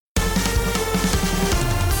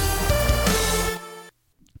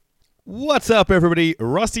What's up, everybody?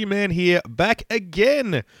 Rusty Man here, back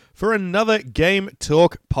again for another Game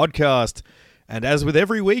Talk podcast. And as with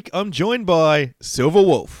every week, I'm joined by Silver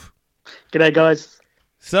Wolf. G'day, guys.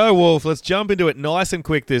 So, Wolf, let's jump into it nice and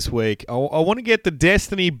quick this week. I want to get the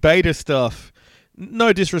Destiny beta stuff.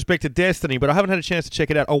 No disrespect to Destiny, but I haven't had a chance to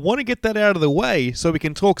check it out. I want to get that out of the way so we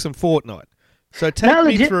can talk some Fortnite. So take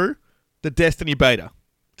me through the Destiny beta.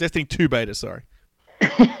 Destiny 2 beta, sorry.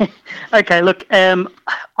 Okay, look, I'm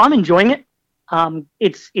enjoying it.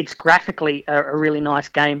 It's graphically a really nice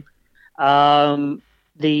game. The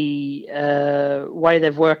way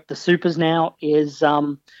they've worked the supers now is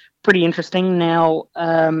pretty interesting. Now,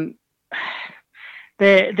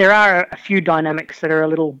 there are a few dynamics that are a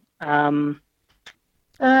little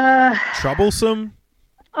troublesome?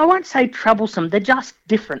 I won't say troublesome. They're just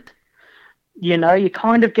different. You know, you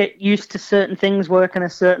kind of get used to certain things working a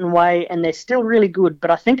certain way, and they're still really good.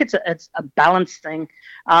 But I think it's a balance thing.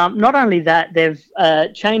 Not only that, they've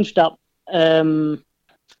changed up the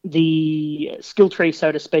skill tree,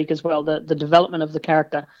 so to speak, as well, the development of the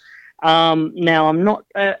character. Now, I'm not...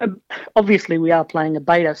 obviously, we are playing a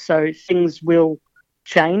beta, so things will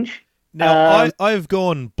change. Now, I've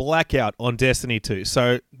gone blackout on Destiny 2,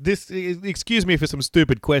 so excuse me for some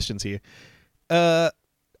stupid questions here.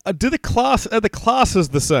 Are the classes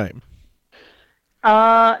the same?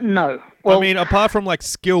 No. Well, I mean, apart from like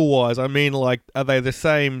skill-wise, I mean, like, are they the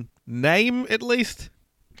same name at least?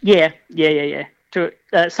 Yeah.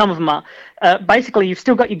 Some of them are. Basically, you've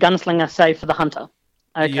still got your gunslinger, say, for the hunter.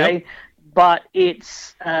 Okay, Yep. But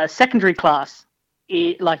it's secondary class.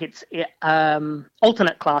 It's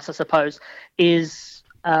alternate class, I suppose, is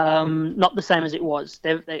not the same as it was.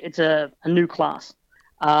 It's a new class.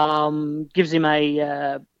 Gives him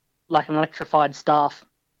an electrified staff,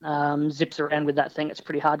 zips around with that thing. It's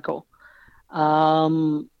pretty hardcore.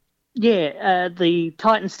 The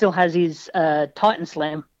Titan still has his Titan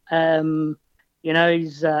Slam.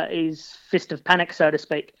 His fist of panic, so to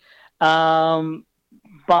speak.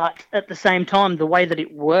 But at the same time, the way that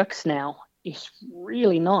it works now is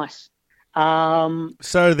really nice.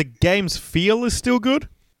 So the game's feel is still good?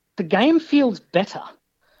 The game feels better.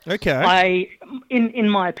 Okay. In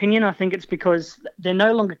my opinion, I think it's because they're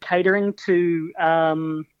no longer catering to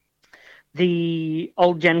the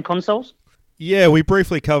old gen consoles. Yeah, we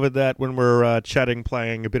briefly covered that when we were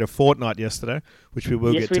playing a bit of Fortnite yesterday, which we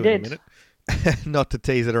will get to in a minute. Not to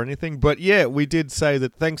tease it or anything, but yeah, we did say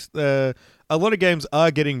that a lot of games are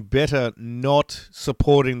getting better not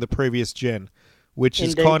supporting the previous gen, which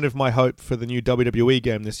is kind of my hope for the new WWE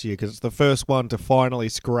game this year, because it's the first one to finally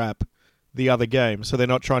scrap the other game, so they're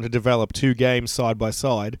not trying to develop two games side by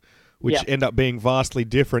side, which end up being vastly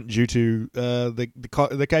different due to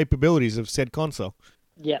the capabilities of said console.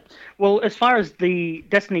 Yeah. Well, as far as the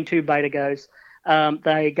Destiny 2 beta goes,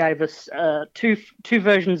 they gave us two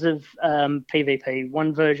versions of PvP.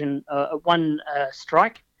 One version, one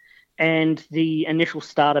strike, and the initial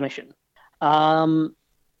starter mission.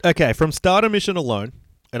 Okay, from starter mission alone,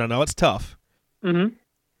 and I know it's tough. Mm-hmm.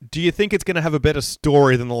 Do you think it's going to have a better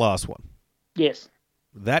story than the last one? Yes.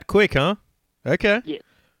 That quick, huh? Okay. Yeah.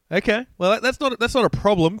 Okay. Well, that's not a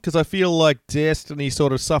problem, because I feel like Destiny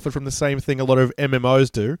sort of suffered from the same thing a lot of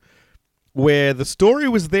MMOs do, where the story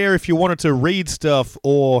was there if you wanted to read stuff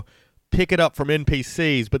or pick it up from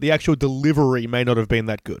NPCs, but the actual delivery may not have been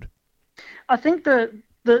that good. I think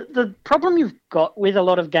the problem you've got with a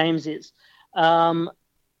lot of games is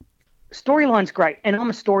storyline's great, and I'm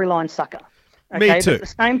a storyline sucker. Okay? Me too. But at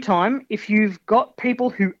the same time, if you've got people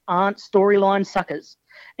who aren't storyline suckers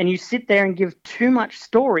and you sit there and give too much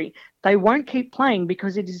story, they won't keep playing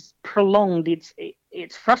because it is prolonged. It's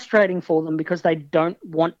frustrating for them because they don't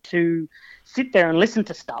want to sit there and listen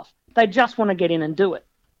to stuff. They just want to get in and do it.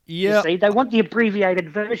 Yeah. You see, they want the abbreviated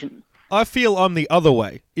version. I feel I'm the other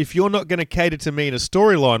way. If you're not going to cater to me in a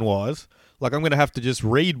storyline-wise, like I'm going to have to just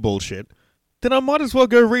read bullshit, then I might as well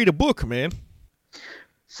go read a book, man.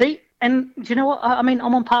 See, and do you know what? I mean,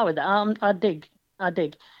 I'm on par with that. I dig. I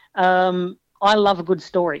love a good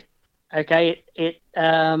story. Okay, it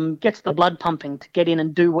gets the blood pumping to get in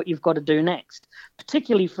and do what you've got to do next,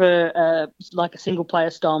 particularly for like a single-player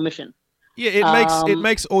style mission. Yeah, it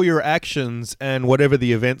makes all your actions and whatever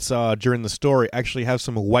the events are during the story actually have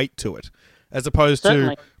some weight to it, as opposed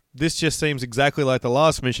to this just seems exactly like the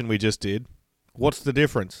last mission we just did. What's the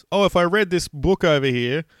difference? Oh, if I read this book over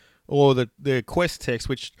here, or the quest text,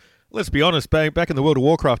 which, let's be honest, back in the World of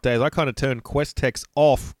Warcraft days, I kind of turned quest text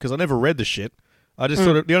off because I never read the shit. I just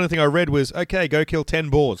sort of, the only thing I read was, okay, go kill 10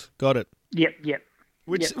 boars. Got it. Yep.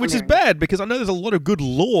 Which is bad, because I know there's a lot of good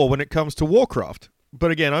lore when it comes to Warcraft.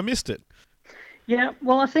 But again, I missed it. Yeah,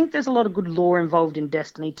 well, I think there's a lot of good lore involved in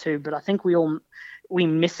Destiny too, but I think we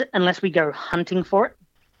miss it unless we go hunting for it.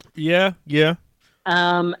 Yeah, yeah.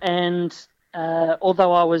 And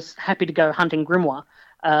although I was happy to go hunting Grimoire,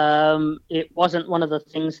 it wasn't one of the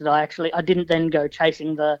things that I didn't then go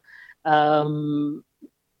chasing the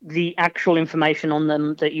actual information on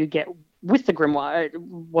them that you get with the Grimoire. It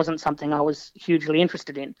wasn't something I was hugely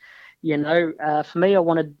interested in. For me, I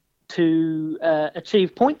wanted to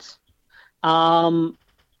achieve points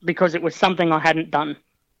because it was something I hadn't done.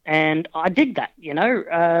 And I did that,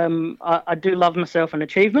 I do love myself an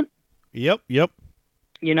achievement. Yep.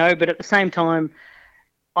 But at the same time,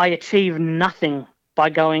 I achieve nothing by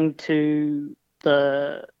going to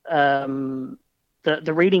the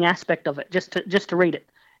reading aspect of it, just to read it.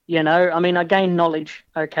 I mean, I gain knowledge,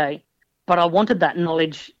 okay, but I wanted that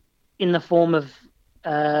knowledge in the form of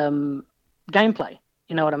gameplay.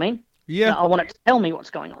 You know what I mean? Yeah. I want it to tell me what's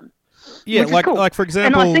going on. Yeah, cool. like for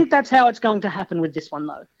example, and I think that's how it's going to happen with this one,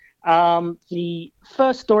 though. The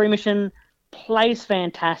first story mission plays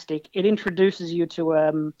fantastic. It introduces you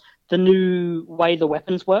to the new way the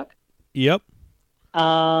weapons work. Yep.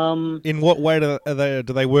 In what way do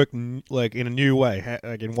they work? Like in a new way?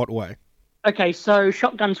 Like in what way? Okay, so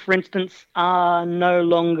shotguns, for instance, are no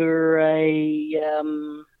longer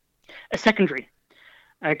a secondary.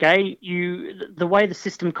 Okay, the way the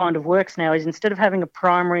system kind of works now is instead of having a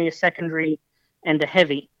primary, a secondary, and a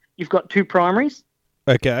heavy, you've got two primaries.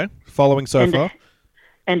 Okay, following so far.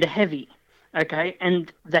 And a heavy. Okay,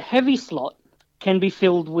 and the heavy slot can be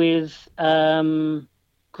filled with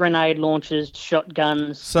grenade launchers,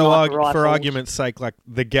 shotguns. So, for argument's sake, like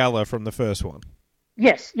the Gala from the first one.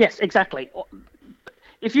 Yes, exactly.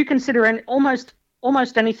 If you consider almost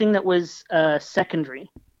anything that was secondary,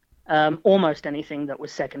 almost anything that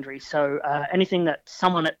was secondary. So anything that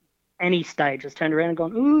someone at any stage has turned around and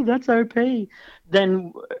gone, "Ooh, that's OP,"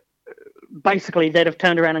 then basically they'd have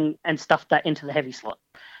turned around and stuffed that into the heavy slot.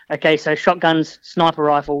 Okay, so shotguns, sniper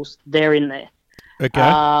rifles, they're in there. Okay.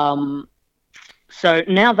 So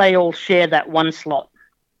now they all share that one slot.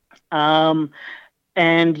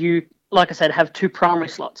 And you, like I said, have two primary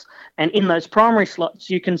slots. And in those primary slots,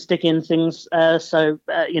 you can stick in things,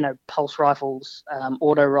 pulse rifles,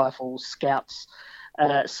 auto rifles, scouts,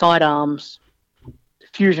 sidearms,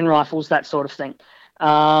 fusion rifles, that sort of thing.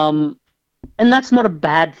 And that's not a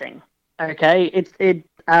bad thing, okay?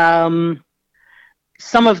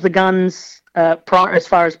 Some of the guns, as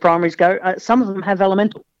far as primaries go, some of them have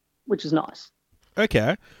elemental, which is nice.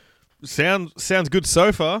 Okay. Sounds good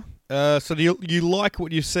so far. So do you like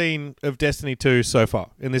what you've seen of Destiny 2 so far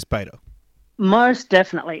in this beta? Most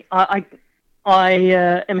definitely. I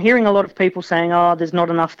am hearing a lot of people saying, "Oh, there's not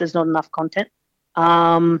enough content."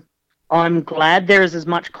 I'm glad there is as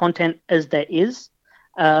much content as there is.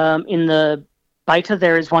 In the beta,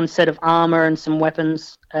 there is one set of armor and some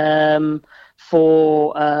weapons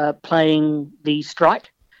for playing the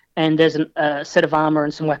strike, and there's a set of armor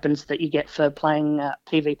and some weapons that you get for playing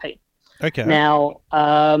PvP. Okay. Now,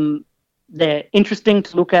 they're interesting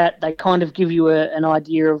to look at. They kind of give you an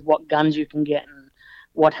idea of what guns you can get and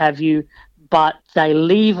what have you, but they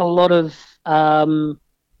leave a lot of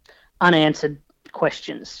unanswered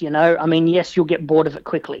questions, I mean, yes, you'll get bored of it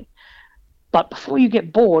quickly, but before you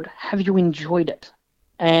get bored, have you enjoyed it?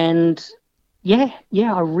 And yeah,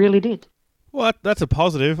 I really did. Well, that's a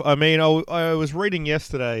positive. I mean, I was reading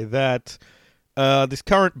yesterday that this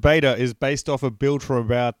current beta is based off a build from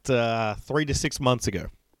about 3 to 6 months ago.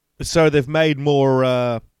 So they've made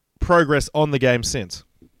more progress on the game since.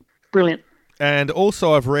 Brilliant. And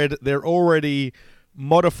also I've read they're already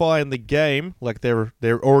modifying the game, like their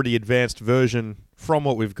already advanced version from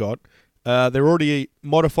what we've got. They're already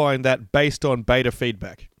modifying that based on beta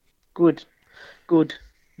feedback. Good.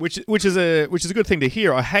 Which is a good thing to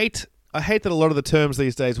hear. I hate that a lot of the terms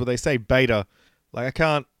these days where they say beta, like I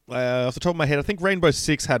can't off the top of my head. I think Rainbow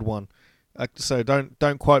Six had one, so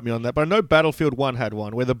don't quote me on that. But I know Battlefield 1 had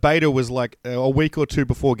one where the beta was like a week or two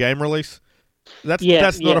before game release. That's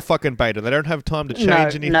not a fucking beta. They don't have time to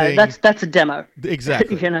change anything. No, that's a demo.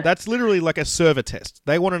 Exactly. That's literally like a server test.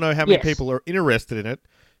 They want to know how many people are interested in it,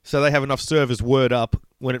 so they have enough servers word up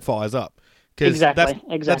when it fires up.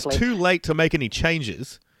 Exactly. That's too late to make any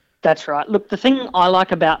changes. That's right. Look, the thing I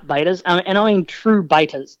like about betas, and I mean true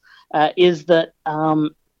betas, is that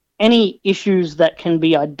any issues that can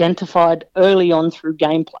be identified early on through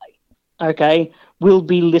gameplay, okay, will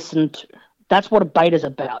be listened to. That's what a beta's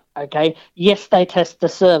about, okay? Yes, they test the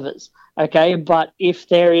servers, okay, but if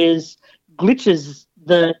there is glitches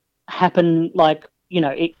that happen, like,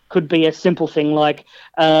 it could be a simple thing like,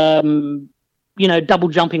 double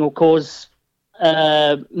jumping will cause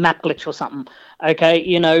map glitch or something.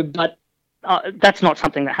 Okay, but that's not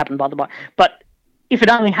something that happened, by the way. But if it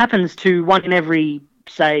only happens to one in every,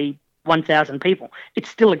 say, 1,000 people, it's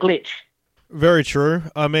still a glitch. Very true.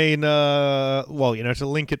 I mean, to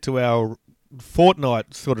link it to our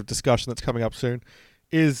Fortnite sort of discussion that's coming up soon,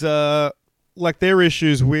 is their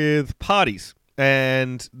issues with parties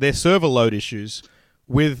and their server load issues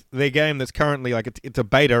with their game that's currently, it's a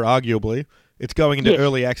beta, arguably. It's going into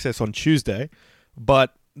early access on Tuesday,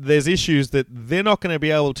 but there's issues that they're not going to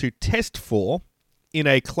be able to test for in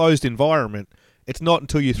a closed environment. It's not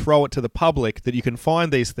until you throw it to the public that you can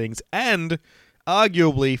find these things and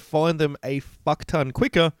arguably find them a fuck ton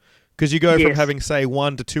quicker, because you go from having, say,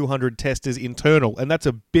 1 to 200 testers internal, and that's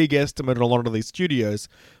a big estimate in a lot of these studios.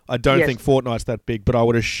 I don't think Fortnite's that big, but I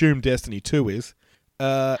would assume Destiny 2 is.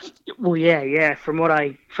 Well, yeah. From what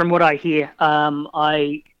I hear,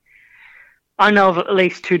 I know of at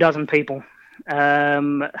least 24 people.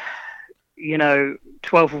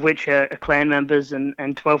 12 of which are clan members,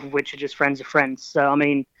 and 12 of which are just friends of friends. So I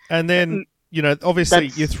mean, and then obviously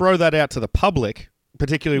you throw that out to the public,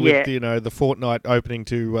 particularly with the Fortnite opening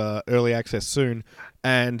to early access soon,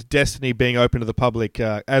 and Destiny being open to the public.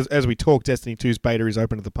 As we talk, Destiny 2's beta is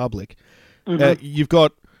open to the public. Mm-hmm. You've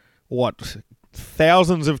got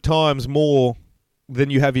thousands of times more than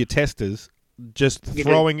you have your testers just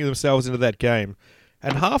throwing themselves into that game.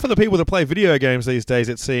 And half of the people that play video games these days,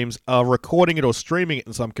 it seems, are recording it or streaming it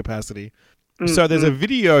in some capacity. Mm-hmm. So there's a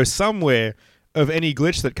video somewhere of any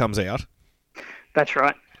glitch that comes out. That's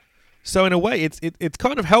right. So in a way, it's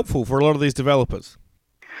kind of helpful for a lot of these developers.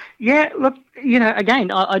 Yeah, look, again,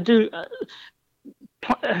 I do.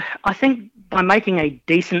 I think by making a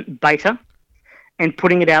decent beta and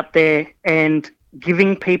putting it out there and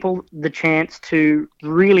giving people the chance to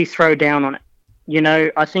really throw down on it,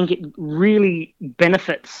 I think it really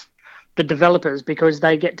benefits the developers, because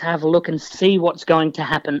they get to have a look and see what's going to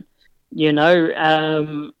happen.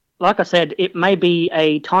 Like I said, it may be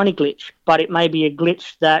a tiny glitch, but it may be a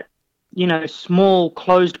glitch that, small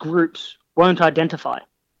closed groups won't identify,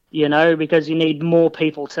 because you need more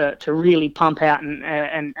people to really pump out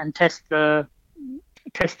and test the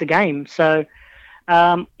game. So,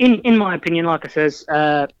 in my opinion, like I says,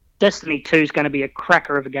 Destiny 2 is going to be a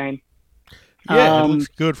cracker of a game. Yeah, it looks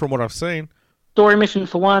good from what I've seen. Story mission,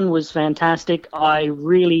 for one, was fantastic. I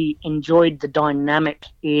really enjoyed the dynamic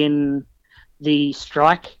in the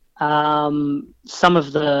strike. Some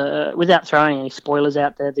of the, without throwing any spoilers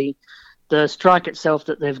out there, the strike itself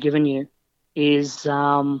that they've given you is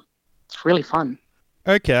it's really fun.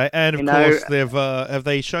 Okay, and of course they've have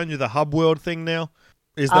they shown you the hub world thing now?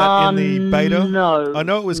 Is that in the beta? No, I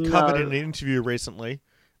know it was covered in an interview recently.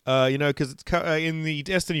 Because it's in the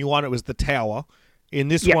Destiny 1 it was the tower. In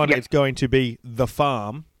this one it's going to be the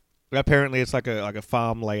farm. Apparently it's like a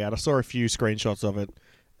farm layout. I saw a few screenshots of it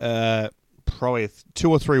probably 2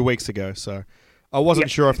 or 3 weeks ago, so I wasn't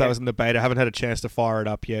sure if that was in the beta. I haven't had a chance to fire it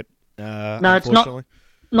up yet. No, it's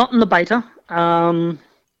not in the beta,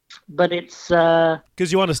 but it's...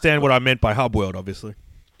 Because you understand what I meant by hub world, obviously.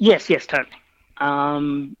 Yes, totally.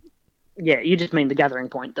 You just mean the gathering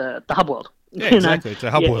point, the hub world. Yeah, exactly. It's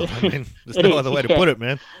a hub world. I mean, there's no other way to put it,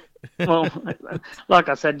 man. Well, like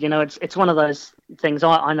I said, it's one of those things.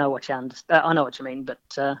 I know what you understand. I know what you mean, but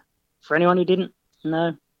for anyone who didn't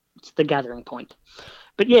know, it's the gathering point.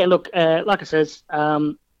 But yeah, look, like I says,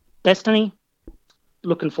 Destiny.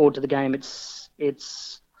 Looking forward to the game.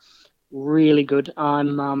 It's really good.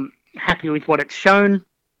 I'm happy with what it's shown.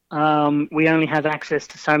 We only have access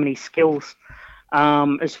to so many skills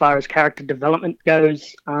as far as character development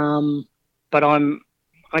goes. But I'm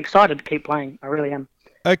excited to keep playing. I really am.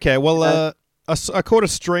 Okay, well, I caught a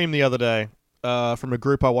stream the other day from a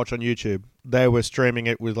group I watch on YouTube. They were streaming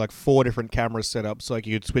it with 4 different cameras set up, so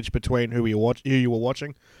you could switch between who you were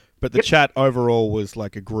watching. But the chat overall was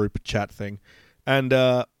like a group chat thing. And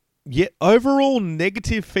overall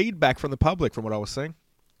negative feedback from the public from what I was seeing.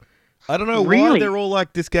 I don't know why they're all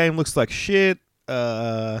like, this game looks like shit. Did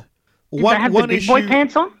they have the big boy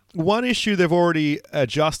pants on? One issue they've already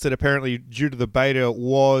adjusted, apparently, due to the beta,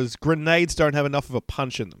 was grenades don't have enough of a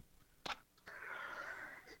punch in them.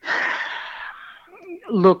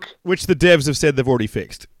 Look... Which the devs have said they've already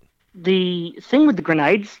fixed. The thing with the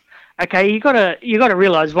grenades, okay, you gotta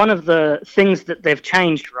realize one of the things that they've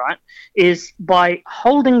changed, right, is by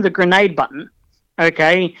holding the grenade button,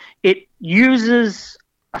 okay, it uses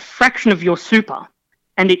a fraction of your super,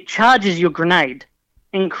 and it charges your grenade,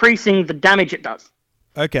 increasing the damage it does.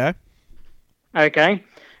 Okay.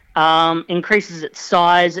 Increases its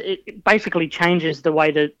size. It basically changes the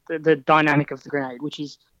way the dynamic of the grenade, which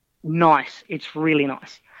is nice. It's really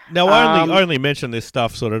nice. Now, I only mention this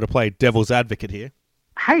stuff sort of to play devil's advocate here.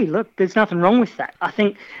 Hey, look, there's nothing wrong with that. I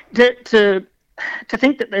think to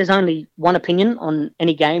think that there's only one opinion on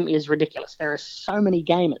any game is ridiculous. There are so many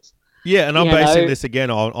gamers. Yeah, and I'm basing this again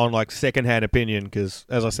on like secondhand opinion because,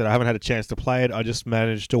 as I said, I haven't had a chance to play it. I just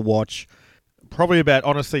managed to watch probably about,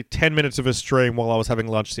 honestly, 10 minutes of a stream while I was having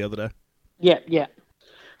lunch the other day. Yeah.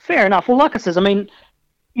 Fair enough. Well, like I says, I mean,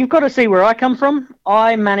 you've got to see where I come from.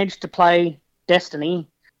 I managed to play Destiny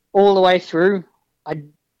all the way through. I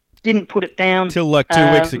didn't put it down. Till like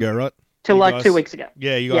 2 weeks ago, right? Till you like guys, 2 weeks ago.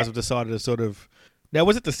 Yeah, you guys have decided to sort of... Now,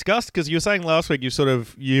 was it discussed? Because you were saying last week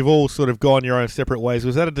you've all sort of gone your own separate ways.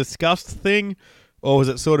 Was that a discussed thing? Or was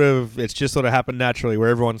it it's just sort of happened naturally where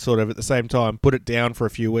everyone sort of at the same time put it down for a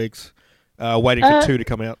few weeks, waiting for 2 to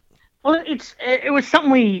come out? Well, it was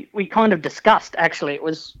something we kind of discussed, actually. It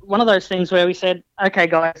was one of those things where we said, okay,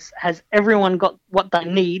 guys, has everyone got what they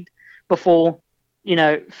need before,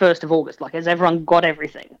 1st of August? Like, has everyone got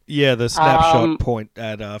everything? Yeah, the snapshot point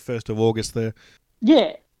at 1st of August there.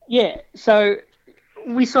 Yeah. So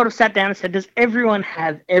we sort of sat down and said, does everyone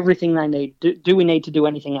have everything they need? Do we need to do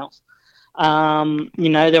anything else?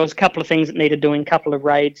 There was a couple of things that needed doing, a couple of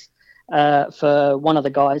raids for one of the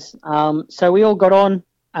guys. So we all got on,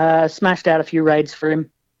 smashed out a few raids for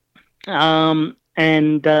him. And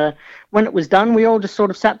when it was done, we all just sort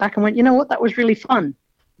of sat back and went, you know what, that was really fun.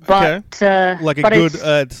 But, okay.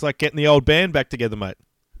 It's like getting the old band back together, mate.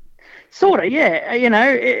 Sort of, yeah.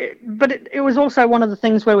 But it was also one of the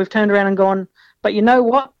things where we've turned around and gone, but you know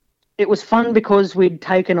what? It was fun because we'd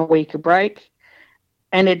taken a week of break,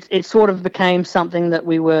 and it sort of became something that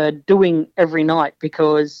we were doing every night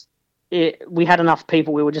because we had enough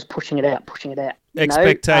people. We were just pushing it out.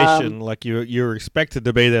 Expectation, like you were expected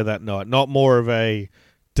to be there that night, not more of a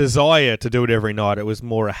desire to do it every night. It was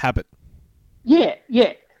more a habit. Yeah.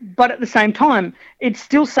 But at the same time, it's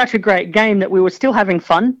still such a great game that we were still having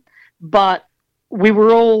fun, but we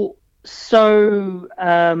were all so...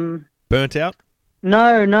 burnt out?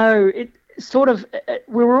 No.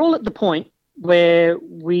 We were all at the point where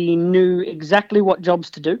we knew exactly what jobs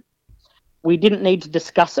to do. We didn't need to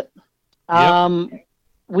discuss it. Yep.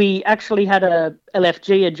 We actually had a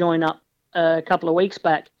LFG join up a couple of weeks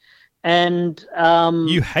back, and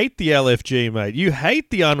you hate the LFG, mate. You hate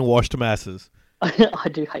the unwashed masses. I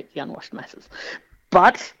do hate the unwashed masses,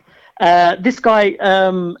 but this guy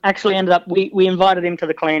actually ended up. We invited him to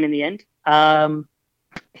the clan in the end.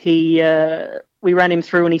 We ran him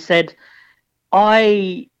through, and he said,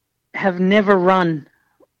 "I have never run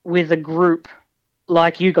with a group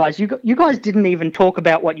like you guys. You guys didn't even talk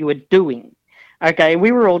about what you were doing. Okay,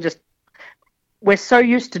 we were all we're so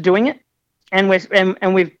used to doing it, and we've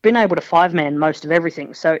been able to 5-man most of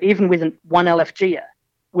everything. So even with one LFGer,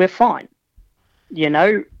 we're fine,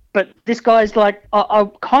 But this guy's like, I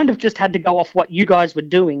kind of just had to go off what you guys were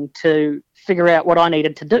doing to figure out what I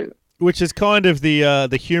needed to do." Which is kind of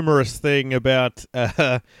the humorous thing about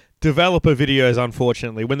developer videos,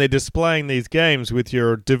 unfortunately. When they're displaying these games with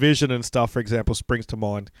your division and stuff, for example, springs to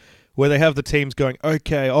mind, where they have the teams going,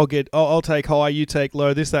 okay, I'll take high, you take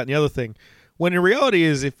low, this, that, and the other thing. When in reality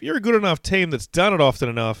is, if you're a good enough team that's done it often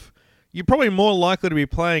enough, you're probably more likely to be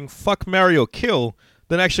playing fuck, marry, or kill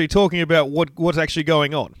than actually talking about what's actually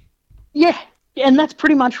going on. Yeah. And that's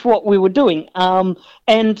pretty much what we were doing.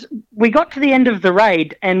 And we got to the end of the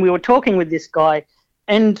raid, and we were talking with this guy,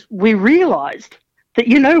 and we realized that,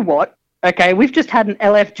 you know what? Okay, we've just had an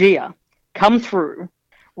LFGer come through,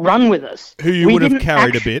 run with us. Who you would have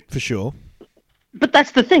carried a bit, for sure. But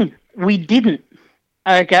that's the thing. We didn't.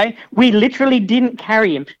 Okay? We literally didn't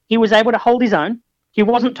carry him. He was able to hold his own. He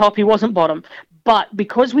wasn't top. He wasn't bottom. But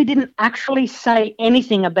because we didn't actually say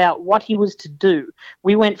anything about what he was to do,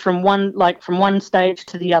 we went from one stage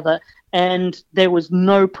to the other, and there was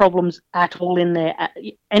no problems at all in there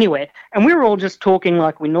anywhere. And we were all just talking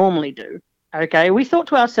like we normally do. Okay, we thought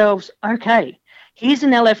to ourselves, okay, here's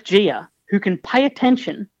an LFGer who can pay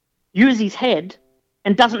attention, use his head,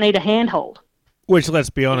 and doesn't need a handhold. Which, let's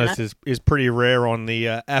be honest, is pretty rare on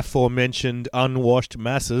the aforementioned unwashed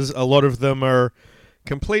masses. A lot of them are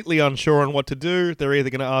completely unsure on what to do. They're either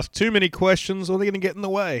going to ask too many questions or they're going to get in the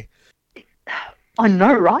way. I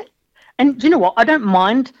know, right? And do you know what? I don't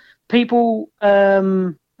mind people.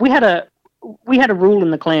 We had a rule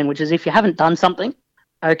in the clan, which is if you haven't done something,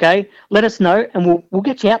 okay, let us know and we'll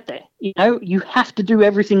get you out there. You have to do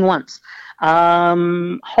everything once.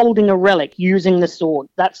 Holding a relic, using the sword,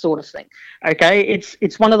 that sort of thing. Okay,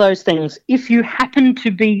 it's one of those things. If you happen to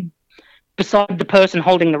be beside the person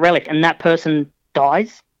holding the relic and that person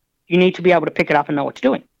dies, you need to be able to pick it up and know what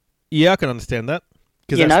you're doing. Yeah, I can understand that.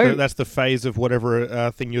 Because that's the phase of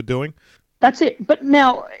whatever thing you're doing. That's it. But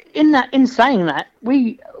now, in saying that,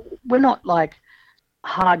 we're not like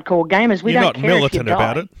hardcore gamers. We You're don't not care militant if you die.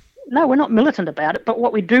 about it. No, we're not militant about it. But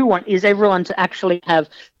what we do want is everyone to actually have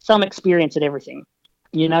some experience at everything.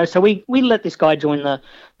 So we let this guy join the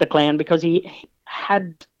clan because he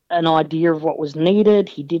had an idea of what was needed.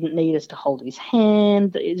 He didn't need us to hold his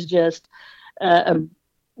hand. It's just a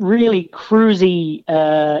really cruisy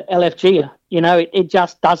LFG. It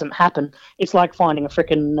just doesn't happen. It's like finding a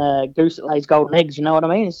freaking goose that lays golden eggs. You know what I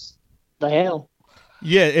mean? It's the hell.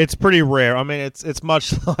 Yeah, it's pretty rare. I mean, it's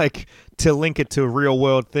much like to link it to real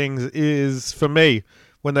world things is, for me,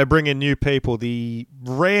 when they bring in new people, the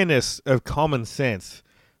rareness of common sense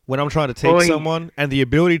when I'm trying to teach someone and the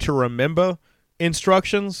ability to remember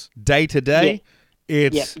instructions day to day,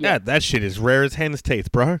 that shit is rare as hen's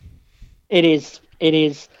teeth, bro. It is,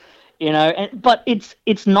 but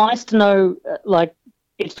it's nice to know,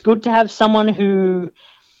 it's good to have someone who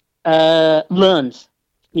learns,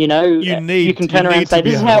 you can turn around and say,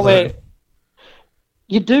 this is how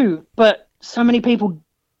you do, but so many people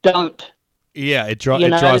don't. Yeah, it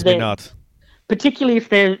drives me nuts. Particularly if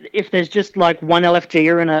there's just like one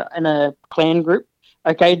LFGer in a clan group,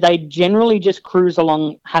 okay, they generally just cruise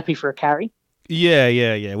along happy for a carry.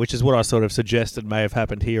 Yeah, which is what I sort of suggested may have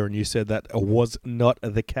happened here, and you said that was not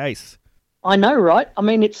the case. I know, right? I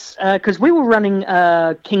mean, it's because we were running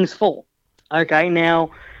King's Fall. Okay,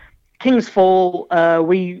 now, King's Fall,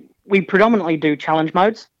 we predominantly do challenge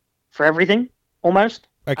modes for everything, almost.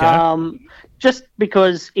 Okay. Just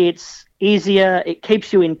because it's easier, it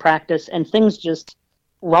keeps you in practice, and things just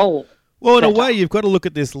roll. Well, in a way, you've got to look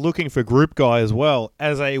at this looking for group guy as well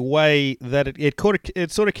as a way that it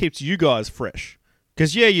sort of keeps you guys fresh.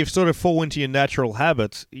 Because, you've sort of fall into your natural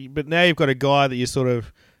habits, but now you've got a guy that you're sort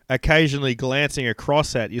of occasionally glancing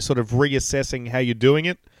across at. You're sort of reassessing how you're doing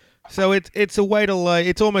it. So it's a way to,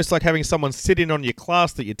 it's almost like having someone sit in on your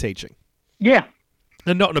class that you're teaching. Yeah.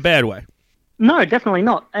 And not in a bad way. No, definitely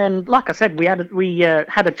not. And like I said, we had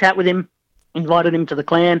a chat with him, invited him to the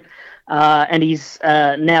clan, and he's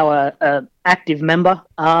now a active member.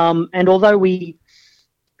 And although we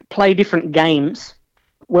play different games,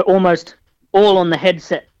 we're almost all on the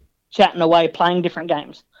headset, chatting away, playing different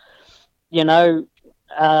games.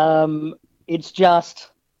 It's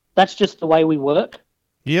that's just the way we work.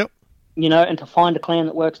 Yep. And to find a clan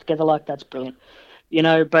that works together like that's brilliant.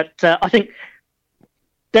 But I think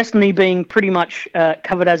Destiny being pretty much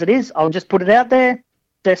covered as it is, I'll just put it out there.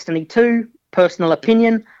 Destiny 2, personal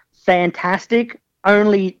opinion, fantastic.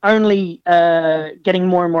 Only getting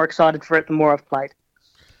more and more excited for it the more I've played.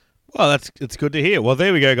 Well, it's good to hear. Well,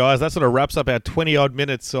 there we go, guys. That sort of wraps up our 20-odd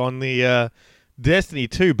minutes on the Destiny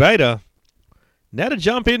 2 beta. Now to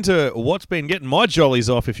jump into what's been getting my jollies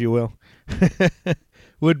off, if you will,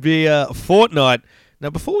 would be Fortnite. Now,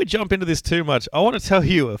 before we jump into this too much, I want to tell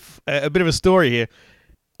you a bit of a story here.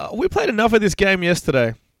 We played enough of this game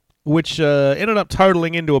yesterday, which ended up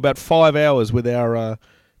totaling into about 5 hours with our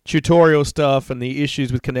tutorial stuff and the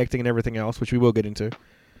issues with connecting and everything else, which we will get into.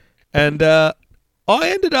 And I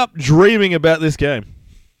ended up dreaming about this game.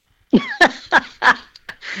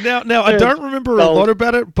 Now I don't remember a lot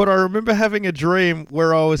about it, but I remember having a dream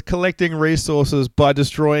where I was collecting resources by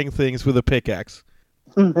destroying things with a pickaxe.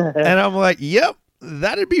 And I'm like, yep,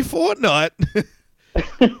 that'd be Fortnite.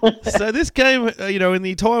 So this game, in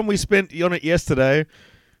the time we spent on it yesterday,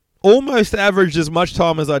 almost averaged as much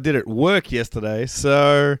time as I did at work yesterday.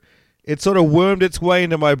 So it sort of wormed its way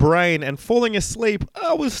into my brain, and falling asleep,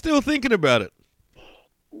 I was still thinking about it.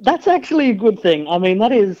 That's actually a good thing. I mean,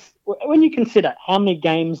 that is, when you consider how many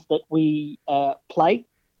games that we play.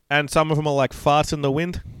 And some of them are like farts in the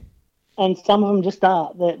wind. And some of them just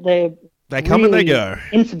are. They come and they go.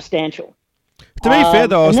 Insubstantial. To be fair,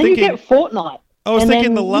 though, I was thinking... then you get Fortnite. I was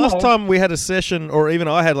thinking the last time we had a session, or even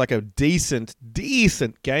I had like a decent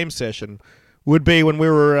game session, would be when we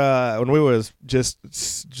were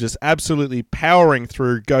just absolutely powering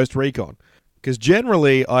through Ghost Recon. Because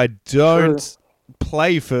generally, I don't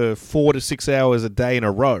play for 4 to 6 hours a day in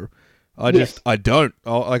a row. I don't.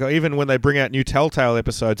 Even when they bring out new Telltale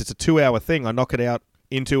episodes, it's a 2-hour thing. I knock it out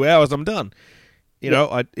in 2 hours. I'm done.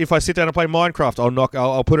 If I sit down and play Minecraft,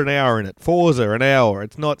 I'll put an hour in it. Forza, an hour.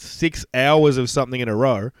 It's not 6 hours of something in a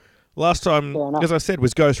row. Last time, as I said,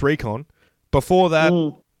 was Ghost Recon. Before that,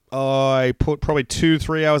 I put probably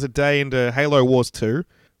 2-3 hours a day into Halo Wars 2.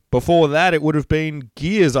 Before that, it would have been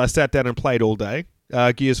Gears I sat down and played all day.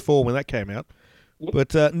 Gears 4 when that came out.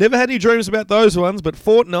 But never had any dreams about those ones, but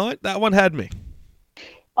Fortnite, that one had me.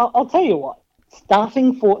 I'll tell you what.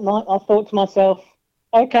 Starting Fortnite, I thought to myself,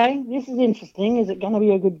 okay, this is interesting. Is it going to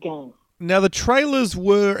be a good game? Now, the trailers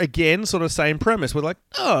were, again, sort of same premise. We're like,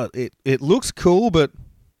 oh, it looks cool, but,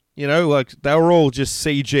 like, they were all just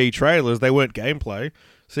CG trailers. They weren't gameplay.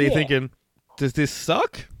 So you're thinking, does this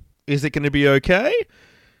suck? Is it going to be okay?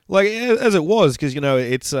 Like, as it was, because,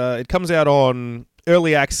 it comes out on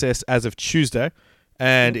early access as of Tuesday,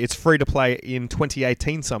 and it's free to play in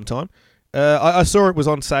 2018 sometime. I saw it was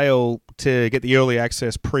on sale to get the early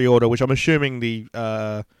access pre-order, which I'm assuming the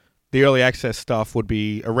early access stuff would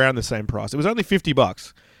be around the same price. It was only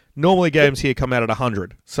 $50. Normally games here come out at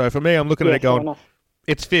 $100. So for me, I'm looking at it going,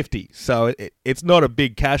 it's $50. So it's not a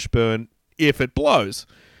big cash burn if it blows.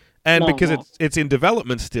 And because it's in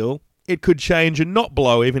development still, it could change and not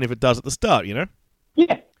blow even if it does at the start,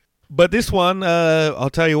 Yeah. But this one, I'll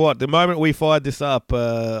tell you what, the moment we fired this up,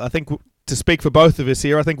 I think to speak for both of us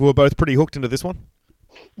here, I think we were both pretty hooked into this one.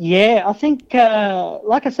 Yeah, I think,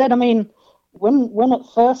 like I said, I mean, when it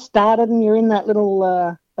first started and you're in that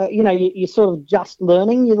little, you're sort of just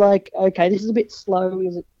learning, you're like, okay, this is a bit slow.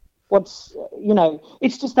 Is it?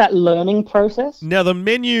 It's just that learning process. Now, the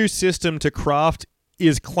menu system to craft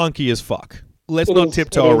is clunky as fuck. Let's not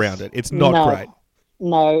tiptoe around it. It's not great.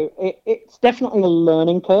 No, it's definitely a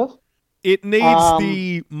learning curve. It needs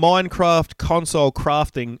the Minecraft console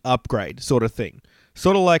crafting upgrade sort of thing.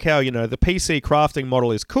 Sort of like how, the PC crafting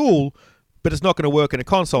model is cool, but it's not going to work in a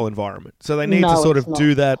console environment. So they need to sort of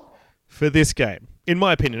do that for this game, in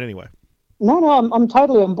my opinion anyway. No, I'm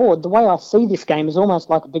totally on board. The way I see this game is almost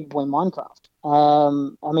like a big boy Minecraft.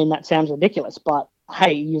 I mean, that sounds ridiculous, but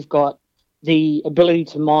hey, you've got the ability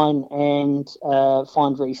to mine and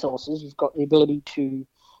find resources. You've got the ability to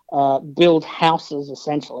build houses,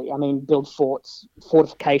 essentially. I mean, build forts,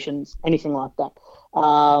 fortifications, anything like that.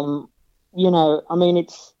 I mean,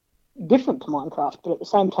 it's different to Minecraft, but at the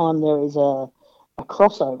same time, there is a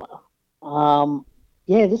crossover.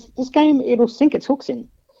 This game, it'll sink its hooks in.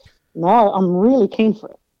 No, I'm really keen for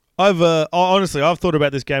it. Honestly, I've thought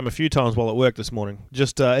about this game a few times while at work this morning.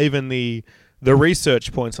 Just even the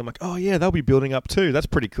research points, I'm like, oh yeah, they'll be building up too. That's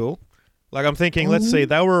pretty cool. Like I'm thinking, let's see,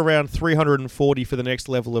 they were around 340 for the next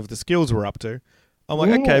level of the skills we're up to. I'm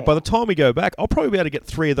like, okay, by the time we go back, I'll probably be able to get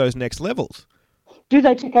 3 of those next levels. Do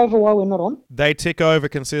they tick over while we're not on? They tick over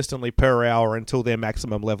consistently per hour until their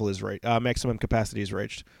maximum level is maximum capacity is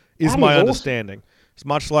reached. Is my understanding. It's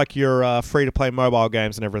much like your free-to-play mobile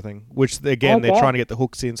games and everything, which again they're trying to get the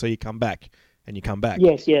hooks in so you come back and you come back.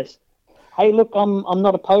 Yes. Hey, look, I'm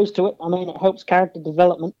not opposed to it. I mean, it helps character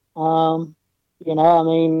development. I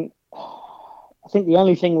mean, I think the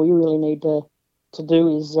only thing we really need to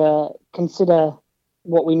do is consider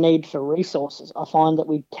what we need for resources. I find that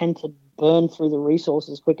we tend to burn through the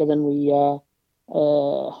resources quicker than we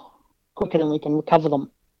can recover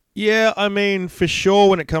them. Yeah, I mean, for sure,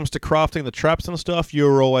 when it comes to crafting the traps and stuff,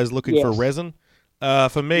 you're always looking for resin.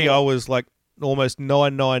 For me, I was like almost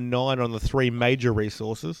 999 on the 3 major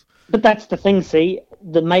resources. But that's the thing, see,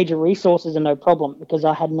 the major resources are no problem because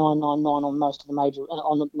I had 999 on most of the major,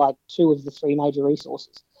 on like 2 of the 3 major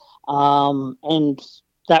resources. And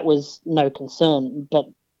that was no concern. But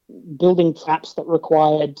building traps that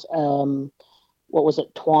required,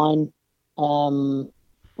 twine,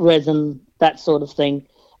 resin, that sort of thing.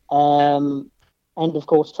 And of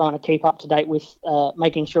course, trying to keep up to date with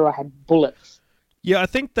making sure I had bullets. Yeah, I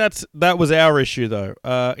think that was our issue, though.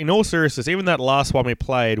 In all seriousness, even that last one we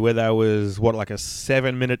played, where there was like a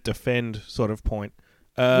 7-minute defend sort of point.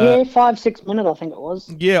 5-6 minutes, I think it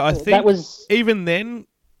was. Yeah, I think that was even then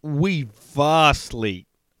we vastly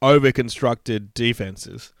overconstructed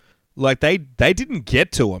defenses. Like they didn't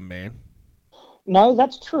get to them, man. No,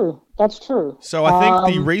 that's true. So I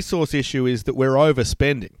think the resource issue is that we're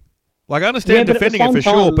overspending. Like I understand defending it for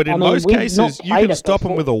sure, but in most cases you can stop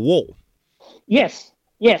them with a wall. Yes.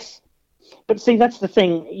 But see, that's the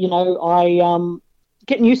thing. I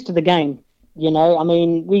getting used to the game. I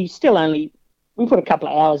mean, we put a couple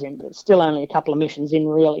of hours in, but it's still only a couple of missions in,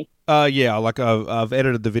 really. Yeah, like I've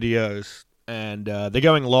edited the videos. And they're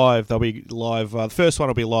going live. They'll be live. The first one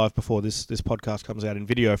will be live before this podcast comes out in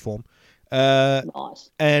video form. Nice.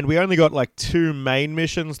 And we only got like 2 main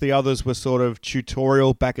missions. The others were sort of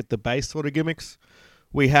tutorial back at the base sort of gimmicks.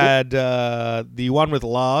 We had the one with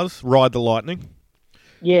Lars, Ride the Lightning.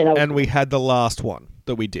 Yeah. And we had the last one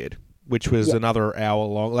that we did, which was another hour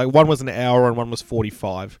long. Like one was an hour and one was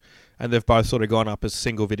 45. And they've both sort of gone up as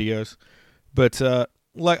single videos. But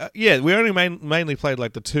we only mainly played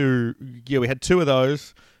like the 2. Yeah, we had 2 of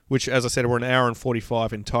those, which, as I said, were an hour and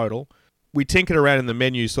 45 in total. We tinkered around in the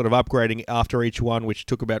menu, sort of upgrading after each one, which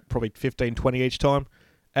took about probably 15, 20 each time.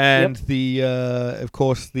 And of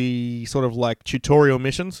course, the sort of like tutorial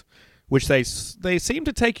missions, which they seem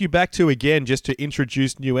to take you back to again just to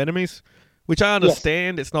introduce new enemies, which I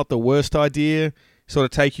understand. Yes. It's not the worst idea. Sort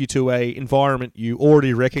of take you to a environment you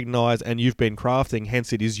already recognize and you've been crafting,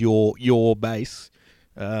 hence it is your base.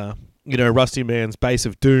 Rusty Man's base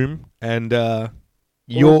of doom and the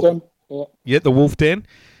Wolf Den.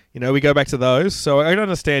 We go back to those. So I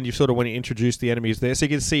understand you sort of want to introduce the enemies there so you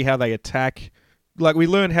can see how they attack. Like we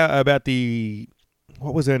learned about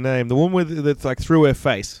what was her name? The woman that's like through her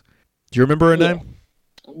face. Do you remember her name?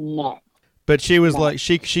 No. But she was like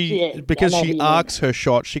because she arcs her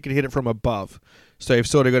shot, she can hit it from above. So you've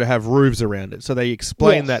sort of got to have roofs around it. So they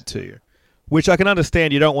explain that to you, which I can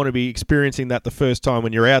understand. You don't want to be experiencing that the first time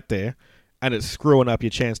when you're out there, and it's screwing up your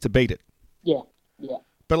chance to beat it. Yeah.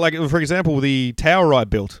 But like for example, the tower I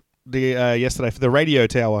built yesterday for the radio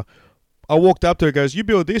tower, I walked up to it. Goes, you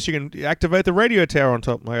build this, you can activate the radio tower on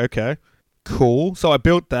top. I'm like, okay, cool. So I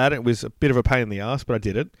built that. It was a bit of a pain in the ass, but I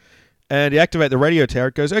did it. And you activate the radio tower.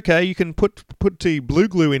 It goes, okay, you can put the blue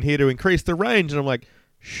glue in here to increase the range. And I'm like,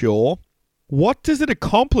 sure. What does it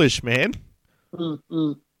accomplish, man?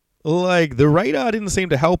 Like, the radar didn't seem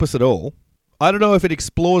to help us at all. I don't know if it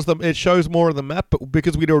explores them. It shows more of the map, but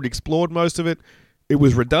because we'd already explored most of it, it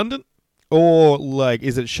was redundant. Or, like,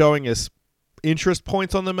 is it showing us interest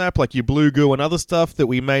points on the map, like your blue goo and other stuff that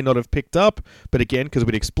we may not have picked up? But again, because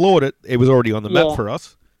we'd explored it, it was already on the map for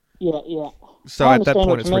us. Yeah. So at that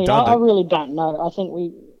point, it's redundant. I really don't know. I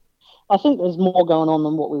think there's more going on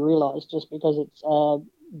than what we realise, just because it's a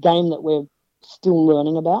game that we're still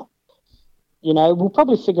learning about. We'll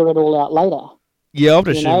probably figure it all out later. Yeah, I'll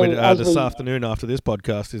assume this afternoon after this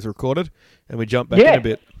podcast is recorded, and we jump back in a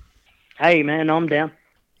bit. Hey, man, I'm down.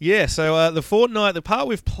 Yeah, so the Fortnite, the part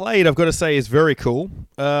we've played, I've got to say, is very cool.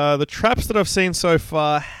 The traps that I've seen so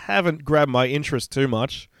far haven't grabbed my interest too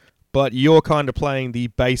much, but you're kind of playing the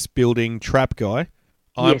base-building trap guy.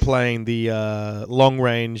 I'm playing the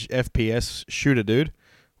long-range FPS shooter dude,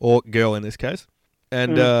 or girl in this case.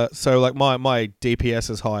 And so, like, my DPS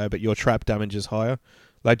is higher, but your trap damage is higher.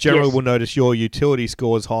 Like, generally, we'll notice your utility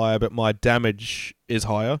score is higher, but my damage is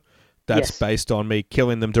higher. That's based on me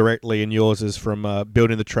killing them directly, and yours is from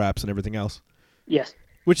building the traps and everything else. Yes.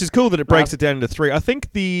 Which is cool that it breaks it down into 3. I think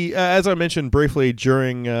as I mentioned briefly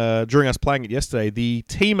during us playing it yesterday, the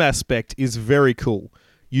team aspect is very cool.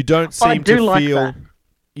 You don't seem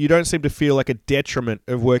to feel like a detriment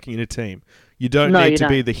of working in a team. You don't need to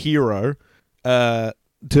be the hero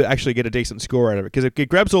to actually get a decent score out of it, because it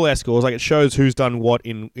grabs all our scores, like it shows who's done what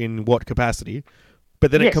in what capacity,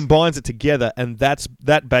 but then it combines it together, and that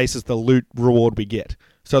base is the loot reward we get.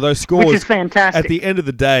 So those scores, which is fantastic, at the end of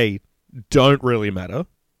the day, don't really matter.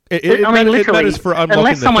 It matters for unlocking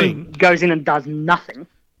unless the someone thing. Goes in and does nothing.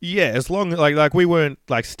 Yeah, as long like we weren't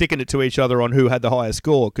like sticking it to each other on who had the highest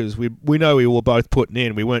score, because we know we were both putting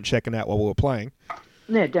in. We weren't checking out while we were playing.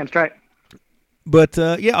 Yeah, damn straight. But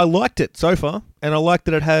I liked it so far, and I like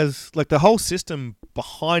that it has like the whole system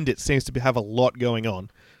behind it seems to have a lot going on.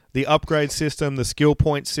 The upgrade system, the skill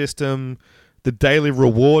point system, the daily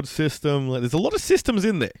reward system. Like, there's a lot of systems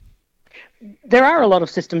in there. There are a lot of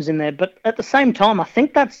systems in there, but at the same time, I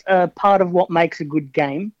think that's part of what makes a good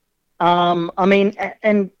game. I mean,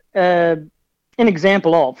 and an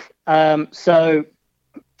example of the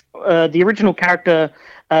original character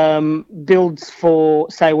builds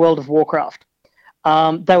for, say, World of Warcraft.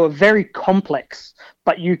 They were very complex,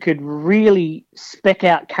 but you could really spec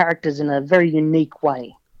out characters in a very unique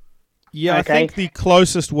way. Yeah, okay? I think the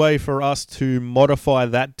closest way for us to modify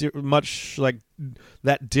that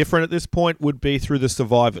that different at this point would be through the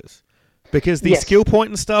survivors, because the skill point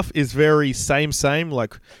and stuff is very same.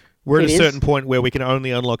 Like we're at a certain point where we can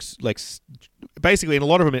only unlock basically, and a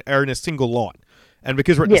lot of them are in a single line, and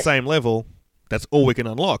because we're at the same level, that's all we can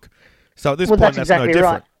unlock. So at this point, that's exactly no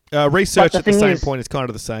different. Right. Research at the same point is kind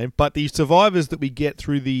of the same, but the survivors that we get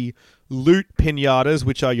through the loot pinatas,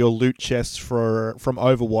 which are your loot chests from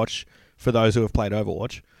Overwatch, for those who have played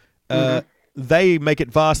Overwatch, they make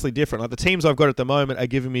it vastly different. Like the teams I've got at the moment are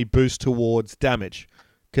giving me boost towards damage,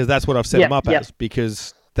 because that's what I've set them up as,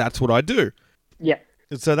 because that's what I do. Yeah.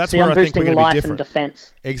 So that's where I think we're going to be different. And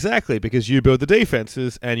defense. Exactly, because you build the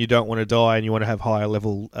defenses and you don't want to die and you want to have higher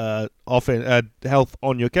level health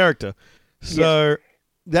on your character. So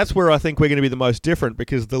that's where I think we're going to be the most different,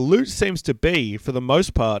 because the loot seems to be, for the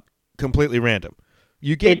most part, completely random.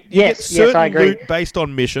 You get certain loot based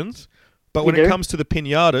on missions, but when it comes to the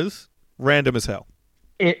pinatas, random as hell.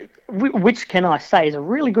 Which, can I say, is a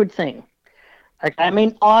really good thing. Okay, I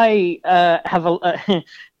mean, I have a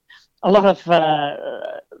lot of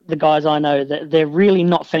the guys I know, that they're really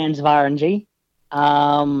not fans of RNG,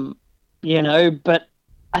 but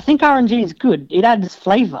I think RNG is good. It adds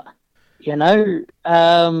flavour. You know,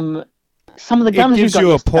 some of the guns it gives you you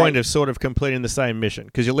a yesterday, point of sort of completing the same mission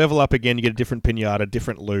because you level up again, you get a different pinata,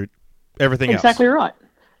 different loot, everything exactly else. right.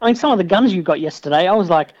 I mean, some of the guns you got yesterday, I was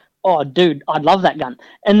like, oh, dude, I'd love that gun.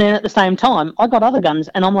 And then at the same time, I got other guns,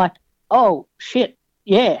 and I'm like, oh shit,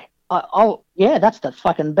 yeah, yeah, that's the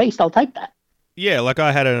fucking beast. I'll take that. Yeah, like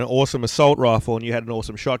I had an awesome assault rifle, and you had an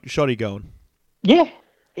awesome shotty going. Yeah,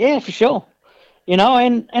 for sure. You know,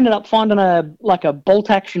 and ended up finding a bolt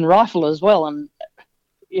action rifle as well, and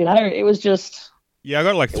you know, it was just I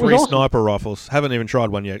got like 3 awesome. sniper rifles. Haven't even tried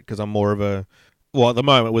one yet because I'm more of a at the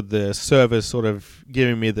moment with the servers sort of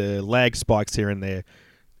giving me the lag spikes here and there.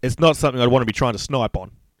 It's not something I'd want to be trying to snipe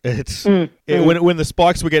on. When the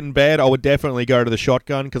spikes were getting bad, I would definitely go to the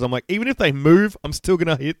shotgun because I'm like, even if they move, I'm still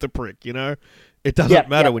gonna hit the prick. You know, it doesn't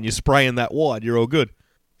matter when you're spraying that wide. You're all good.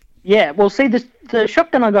 Yeah, well, see, the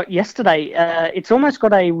shotgun I got yesterday, it's almost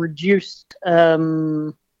got a reduced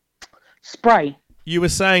spray. You were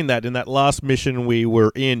saying that in that last mission we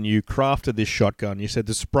were in, you crafted this shotgun. You said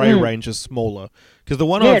the spray range is smaller because the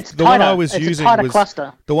one I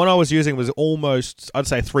was using was almost, I'd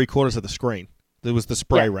say, 3/4 of the screen. There was the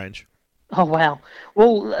spray range. Oh wow!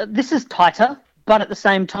 Well, this is tighter, but at the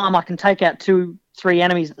same time, I can take out 2-3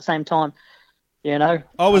 enemies at the same time. You know,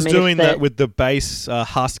 I was doing that with the base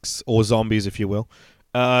husks or zombies, if you will.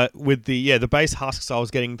 With the base husks, I was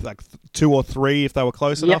getting like 2 or 3 if they were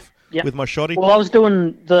close enough with my shotty. Well, I was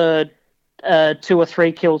doing the 2 or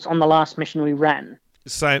 3 kills on the last mission we ran.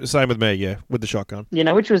 Same with me, with the shotgun. You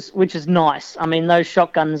know, which is nice. I mean, those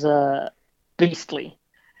shotguns are beastly.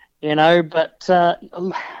 You know, but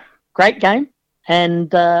great game,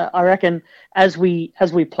 and I reckon as we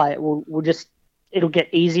play it, it'll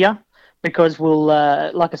get easier. Because we'll,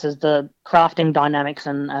 like I said, the crafting dynamics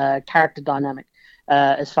and character dynamic,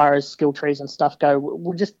 as far as skill trees and stuff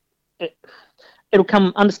go, it'll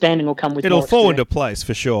come. Understanding will come with. It'll fall into place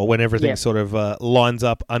for sure when everything sort of lines